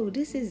go.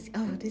 This is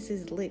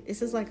lit.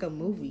 This is like a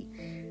movie.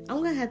 I'm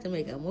gonna have to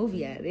make a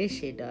movie out of this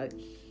shit, dog.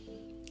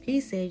 He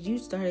said you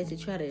tried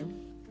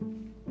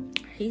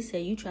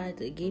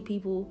to get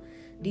people,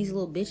 these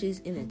little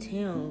bitches in the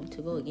town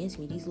to go against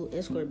me, these little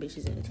escort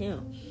bitches in the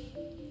town.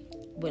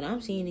 But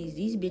I'm seeing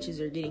these bitches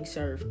are getting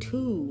served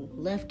too,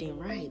 left and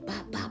right,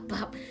 bop, bop,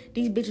 bop.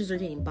 These bitches are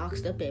getting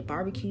boxed up at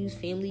barbecues,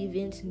 family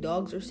events,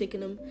 dogs are sick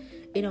of them.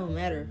 It don't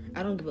matter.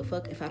 I don't give a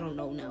fuck if I don't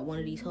know now one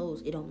of these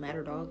hoes. It don't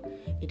matter, dog.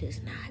 It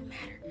does not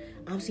matter.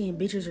 I'm seeing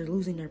bitches are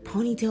losing their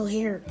ponytail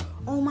hair.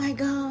 Oh my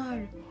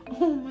god.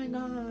 Oh my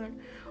god.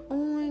 Oh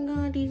my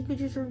god, these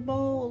bitches are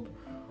bald.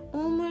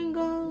 Oh my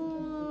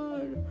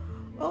god.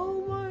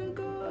 Oh my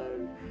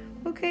god.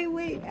 Okay,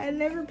 wait. I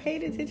never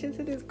paid attention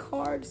to this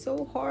card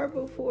so hard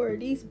before.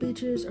 These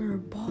bitches are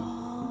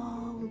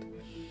bald.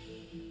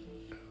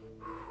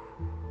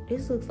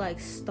 This looks like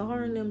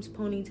Star and them's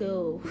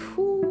ponytail.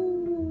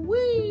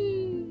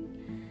 Woo-wee.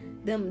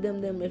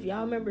 Them. If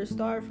y'all remember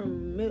Star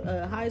from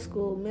high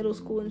school, middle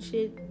school and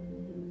shit.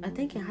 I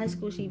think in high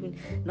school she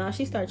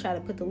started trying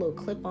to put the little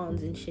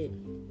clip-ons and shit.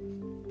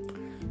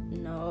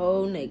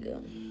 No,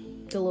 nigga.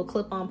 The little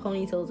clip-on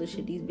ponytails and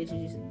shit these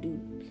bitches used to do.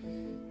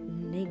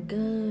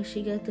 Nigga,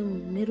 she got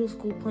them middle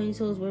school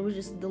ponytails where it was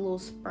just the little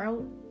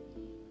sprout.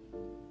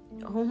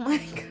 Oh my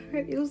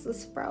god, it was a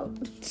sprout.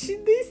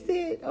 They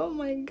said, oh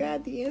my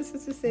god, the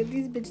ancestor said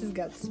these bitches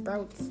got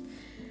sprouts.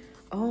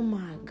 Oh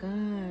my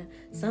god.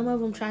 Some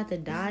of them tried to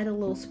dye the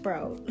little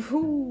sprout.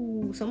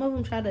 Ooh, some of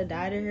them tried to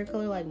dye their hair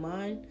color like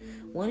mine.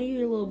 One of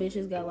your little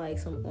bitches got like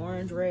some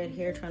orange red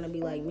hair trying to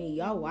be like me.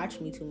 Y'all watch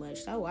me too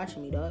much. Stop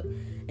watching me, dog.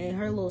 And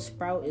her little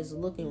sprout is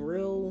looking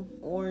real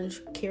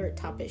orange carrot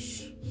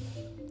topish.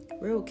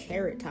 Real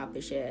carrot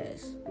topish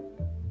ass.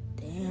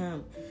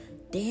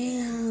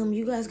 Damn,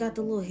 you guys got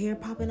the little hair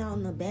popping out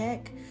in the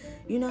back.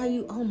 You know how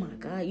oh my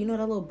god, you know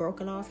that little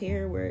broken off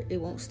hair where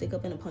it won't stick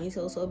up in a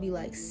ponytail, so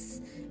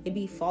it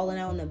be falling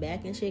out in the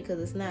back and shit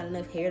because it's not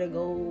enough hair to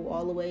go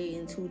all the way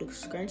into the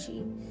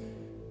scrunchie.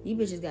 You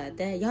bitches got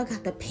that. Y'all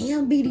got the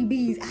Pam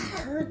BDBs.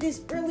 I heard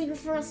this earlier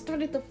before I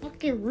started the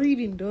fucking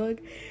reading,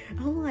 dog.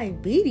 I'm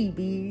like,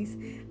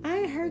 BDBs? I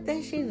ain't heard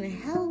that shit in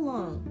hell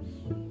long.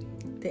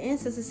 The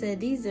ancestor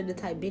said these are the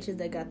type bitches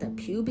that got the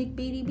pubic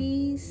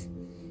BDBs.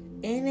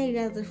 And they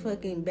got the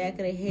fucking back of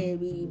the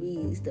head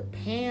BDBs. The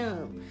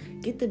Pam.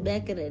 Get the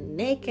back of the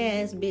neck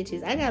ass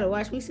bitches. I gotta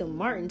watch me some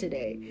Martin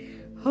today.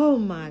 Oh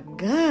my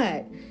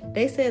god.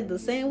 They said the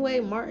same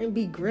way Martin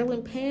be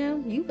grilling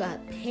Pam, you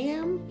got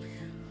Pam.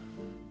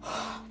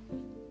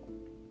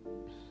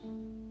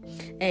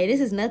 Hey,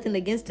 this is nothing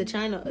against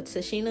Tashina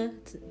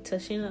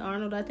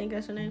Arnold, I think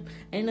that's her name.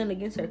 Ain't nothing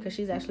against her because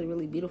she's actually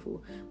really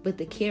beautiful. But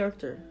the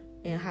character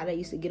and how they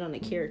used to get on the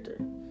character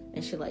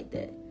and shit like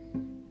that.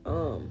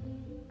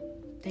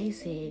 They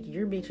said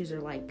your bitches are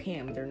like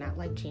Pam, they're not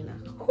like Gina.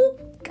 Oh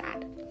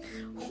god.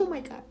 Oh my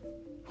god.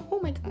 Oh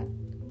my god.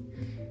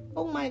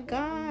 Oh my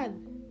god.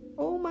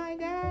 Oh my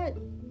god.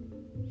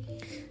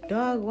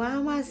 Dog, why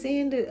am I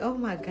saying that? Oh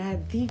my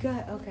god.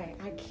 Okay,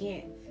 I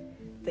can't.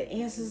 The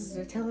ancestors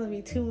are telling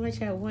me too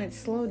much at once.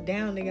 Slow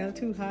down, nigga. I'm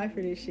too high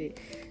for this shit.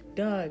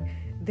 Dog,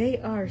 they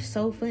are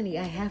so funny.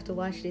 I have to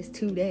watch this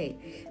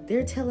today.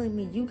 They're telling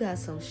me you got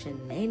some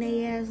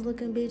shenane ass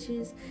looking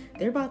bitches.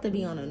 They're about to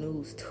be on the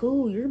news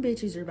too. Your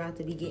bitches are about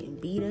to be getting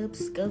beat up,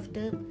 scuffed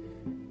up,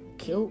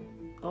 killed.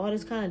 All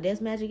this kind of death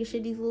magic and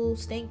shit these little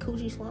stank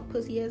coochie swamp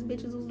pussy ass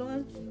bitches was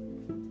doing.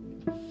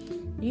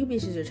 You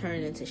bitches are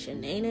turning into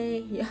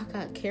shenane. Y'all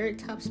got carrot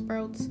top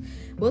sprouts.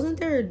 Wasn't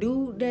there a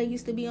dude that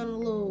used to be on a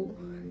little...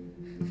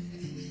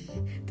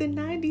 The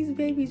 90s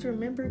babies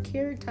remember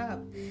Carrot Top.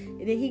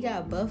 And then he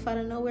got buff out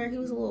of nowhere. He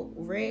was a little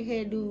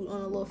redhead dude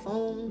on a little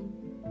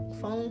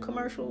phone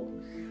commercial.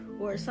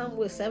 Or something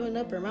with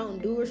 7-Up or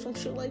Mountain Dew or some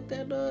shit like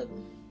that, dog.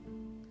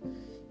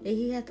 And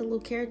he had the little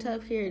Carrot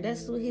Top hair.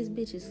 That's what his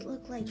bitches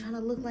look like. Trying to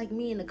look like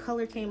me, and the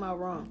color came out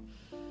wrong.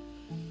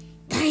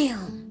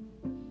 Damn.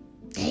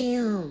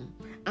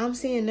 I'm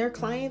seeing their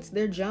clients,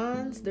 their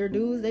Johns, their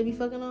dudes they be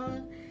fucking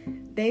on.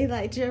 They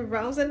like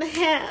Jerome's in the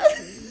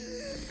house.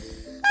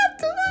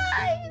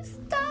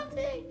 Stop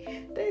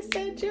it. They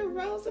said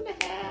Jerome's in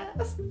the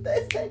house.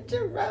 They said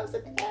Jerome's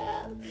in the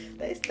house.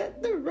 They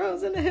said the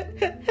Rose in the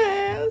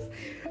house.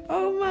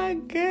 Oh my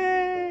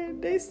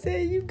God. They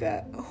said you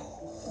got...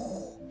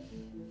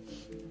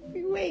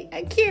 Wait,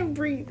 I can't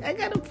breathe. I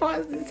gotta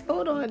pause this.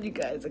 Hold on, you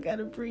guys. I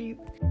gotta breathe.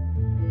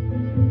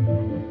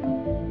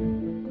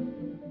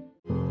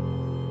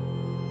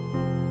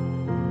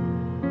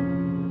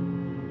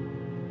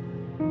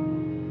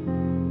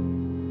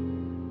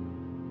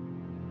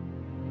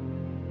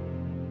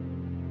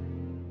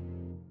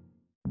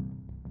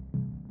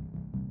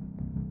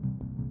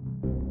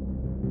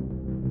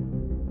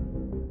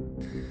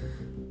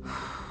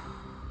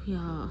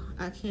 Y'all,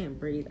 I can't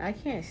breathe. I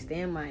can't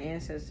stand my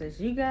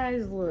ancestors. You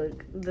guys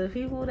look, the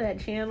people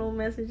that channel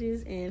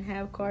messages and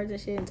have cards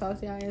and shit and talk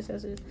to y'all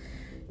ancestors,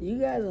 you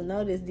guys will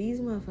notice these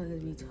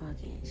motherfuckers be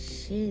talking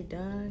shit,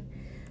 dog.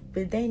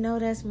 But they know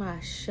that's my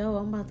show.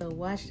 I'm about to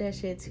watch that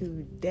shit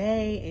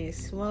today and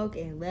smoke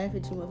and laugh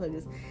at you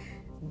motherfuckers.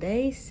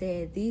 They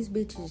said these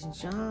bitches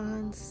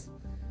Johns,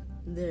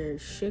 their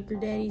sugar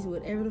daddies,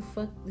 whatever the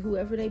fuck,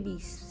 whoever they be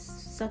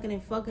sucking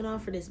and fucking on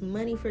for this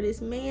money for this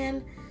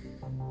man.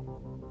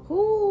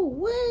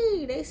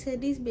 Ooh-wee. They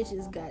said these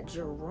bitches got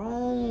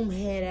Jerome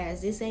head ass.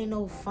 This ain't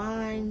no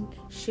fine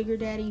sugar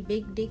daddy,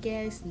 big dick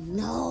ass.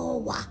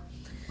 No.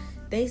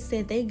 They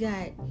said they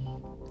got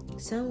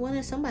one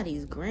of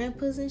somebody's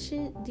grandpas and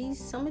shit.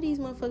 Some of these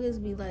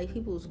motherfuckers be like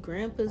people's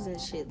grandpas and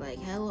shit, like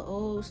hella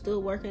old,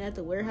 still working at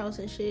the warehouse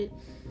and shit,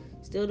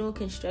 still doing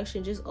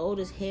construction, just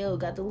old as hell.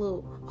 Got the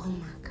little, oh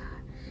my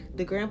God,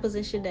 the grandpas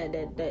and shit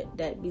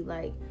that be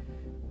like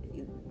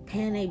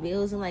paying their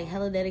bills and like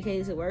hella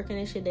dedicated to working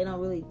and shit. They don't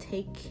really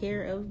take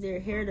care of their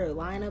hair. Their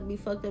lineup be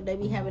fucked up. They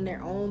be having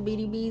their own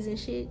BDBs and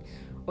shit.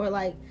 Or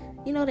like,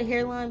 you know, the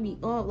hairline be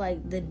off.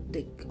 Like the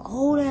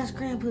old ass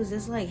grandpas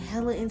that's like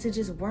hella into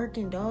just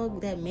working, dog.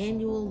 That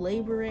manual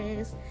labor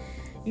ass.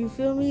 You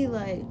feel me?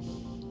 Like,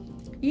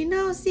 you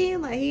know what I'm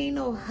saying? Like, he ain't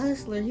no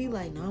hustler. He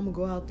like, no, I'm gonna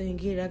go out there and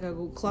get it. I gotta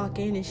go clock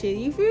in and shit.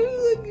 You feel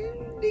me?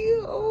 Like,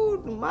 nigga,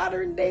 old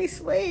modern day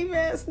slave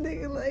ass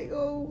nigga. Like,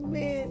 oh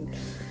man.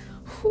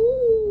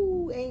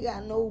 Whoo, ain't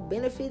got no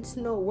benefits,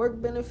 no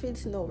work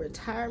benefits, no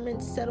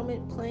retirement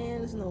settlement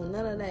plans, no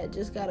none of that.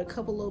 Just got a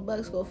couple little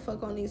bucks, go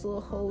fuck on these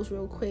little hoes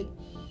real quick.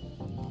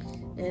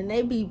 And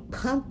they be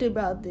pumped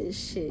about this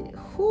shit.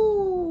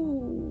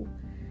 Whoo,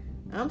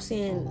 I'm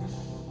saying,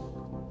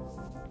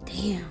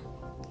 damn,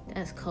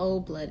 that's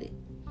cold-blooded.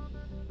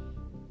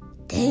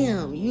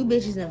 Damn, you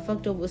bitches done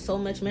fucked up with so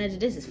much magic.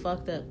 This is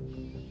fucked up.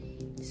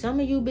 Some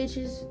of you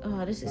bitches,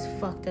 oh, this is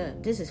fucked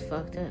up. This is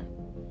fucked up.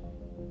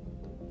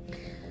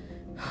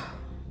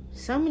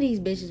 Some of these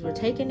bitches were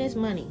taking this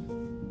money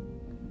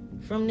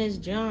from this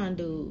John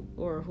dude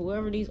or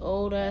whoever these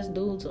old ass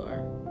dudes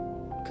are.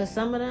 Cause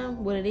some of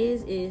them, what it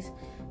is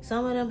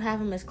some of them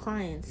have him as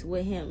clients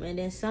with him, and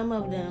then some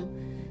of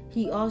them,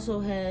 he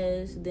also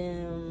has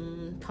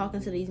them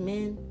talking to these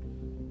men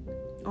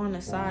on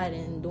the side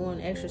and doing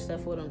extra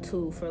stuff with them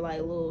too for like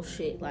little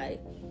shit. Like,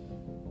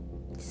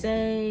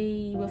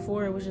 say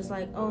before it was just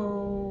like,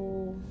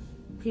 oh,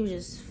 he was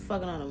just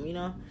fucking on them, you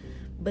know.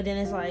 But then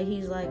it's like,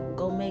 he's like,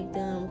 go make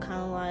them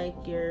kind of like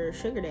your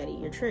sugar daddy,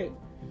 your trick.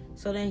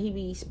 So then he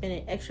be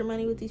spending extra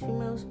money with these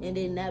females, and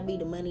then that be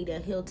the money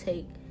that he'll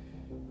take,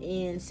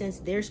 and since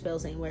their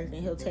spells ain't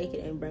working, he'll take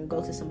it and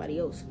go to somebody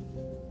else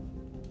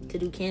to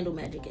do candle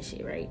magic and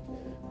shit, right?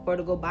 Or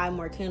to go buy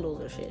more candles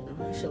or shit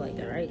like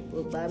that, right?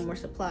 We'll buy more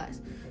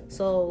supplies.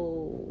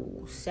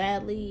 So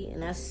sadly,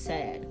 and that's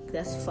sad,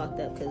 that's fucked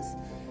up, because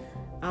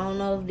I don't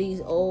know if these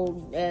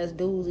old ass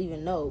dudes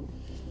even know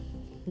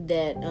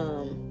that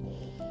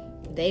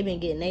they've been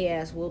getting their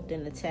ass whooped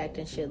and attacked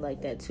and shit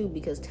like that too,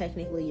 because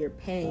technically you're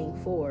paying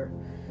for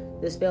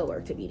the spell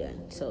work to be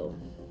done. So,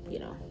 you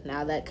know,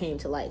 now that came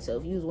to light. So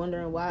if you was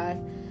wondering why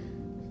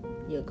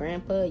your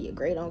grandpa, your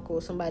great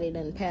uncle, somebody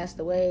done passed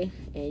away,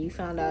 and you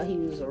found out he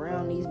was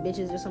around these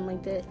bitches or something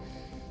like that,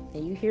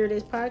 and you hear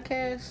this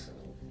podcast,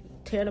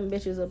 tear them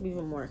bitches up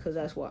even more, because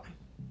that's why.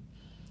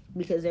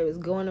 Because they was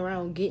going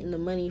around getting the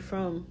money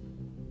from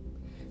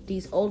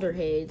these older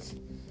heads.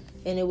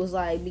 And it was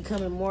like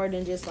becoming more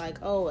than just like,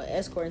 oh, an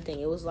escorting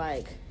thing. It was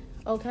like,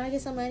 oh, can I get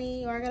some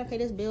money? Or I gotta pay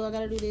this bill, I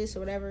gotta do this or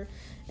whatever.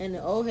 And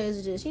the old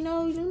heads just, you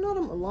know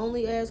them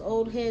lonely ass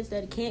old heads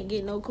that can't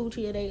get no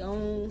coochie of their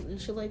own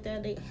and shit like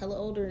that. They hella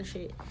older and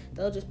shit.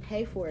 They'll just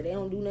pay for it. They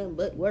don't do nothing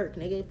but work.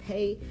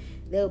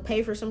 They'll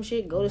pay for some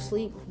shit, go to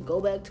sleep,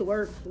 go back to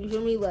work. You feel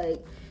me?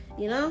 Like,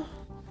 you know?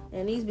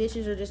 And these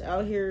bitches are just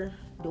out here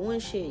doing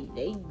shit.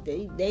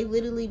 They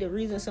literally the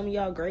reason some of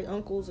y'all great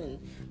uncles and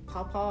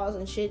papas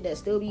and shit that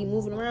still be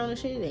moving around and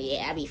shit.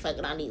 Yeah, I be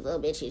fucking on these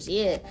little bitches.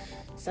 Yeah,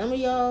 some of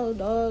y'all,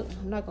 dog,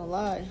 I'm not gonna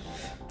lie.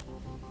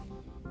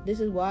 This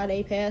is why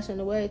they passing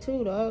away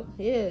too, dog.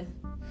 Yeah,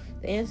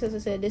 the ancestor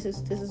said this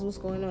is what's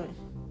going on.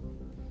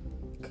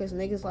 Cause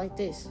niggas like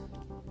this.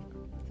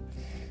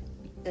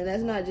 And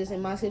that's not just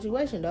in my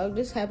situation, dog.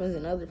 This happens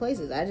in other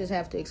places. I just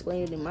have to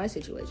explain it in my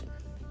situation.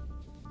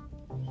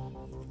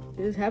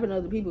 This happen to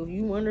other people. If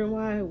you wondering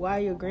why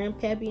your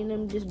grandpappy and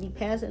them just be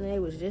passing and they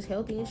was just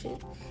healthy and shit,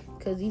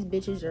 because these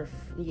bitches are,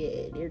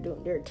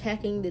 they're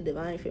attacking the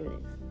divine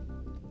feminine.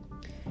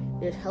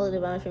 There's hella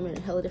divine feminine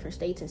in hella different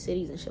states and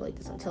cities and shit like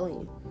this. I'm telling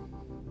you,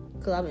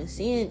 because I've been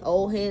seeing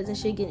old heads and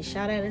shit getting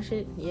shot at and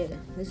shit. Yeah,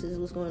 this is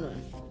what's going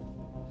on.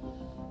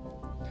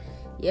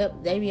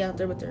 Yep, they be out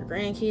there with their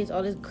grandkids,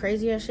 all this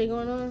crazy ass shit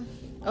going on.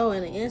 Oh,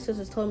 and the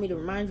ancestors told me to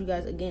remind you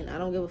guys again, I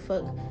don't give a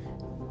fuck.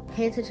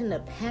 Pay attention to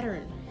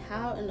pattern.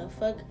 How in the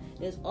fuck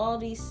is all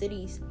these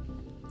cities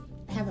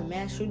having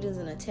mass shootings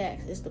and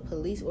attacks? It's the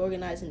police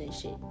organizing this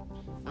shit.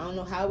 I don't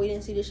know how we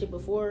didn't see this shit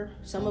before.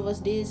 Some of us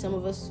did. Some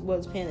of us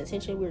was paying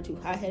attention. We were too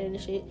hot-headed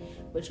and shit.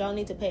 But y'all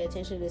need to pay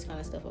attention to this kind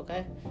of stuff,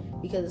 okay?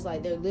 Because it's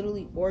like they're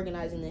literally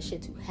organizing this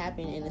shit to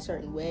happen in a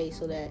certain way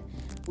so that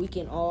we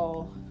can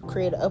all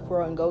create an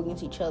uproar and go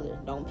against each other.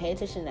 Don't pay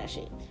attention to that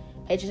shit.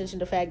 Pay attention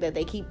to the fact that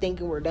they keep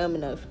thinking we're dumb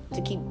enough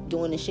to keep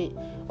doing this shit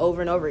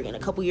over and over again, a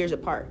couple years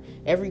apart.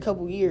 Every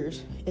couple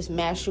years, it's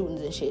mass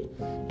shootings and shit.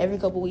 Every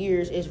couple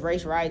years, it's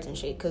race riots and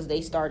shit, because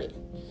they started.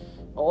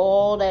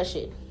 All that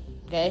shit,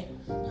 okay?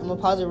 I'm gonna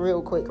pause it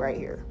real quick right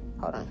here.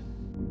 Hold on.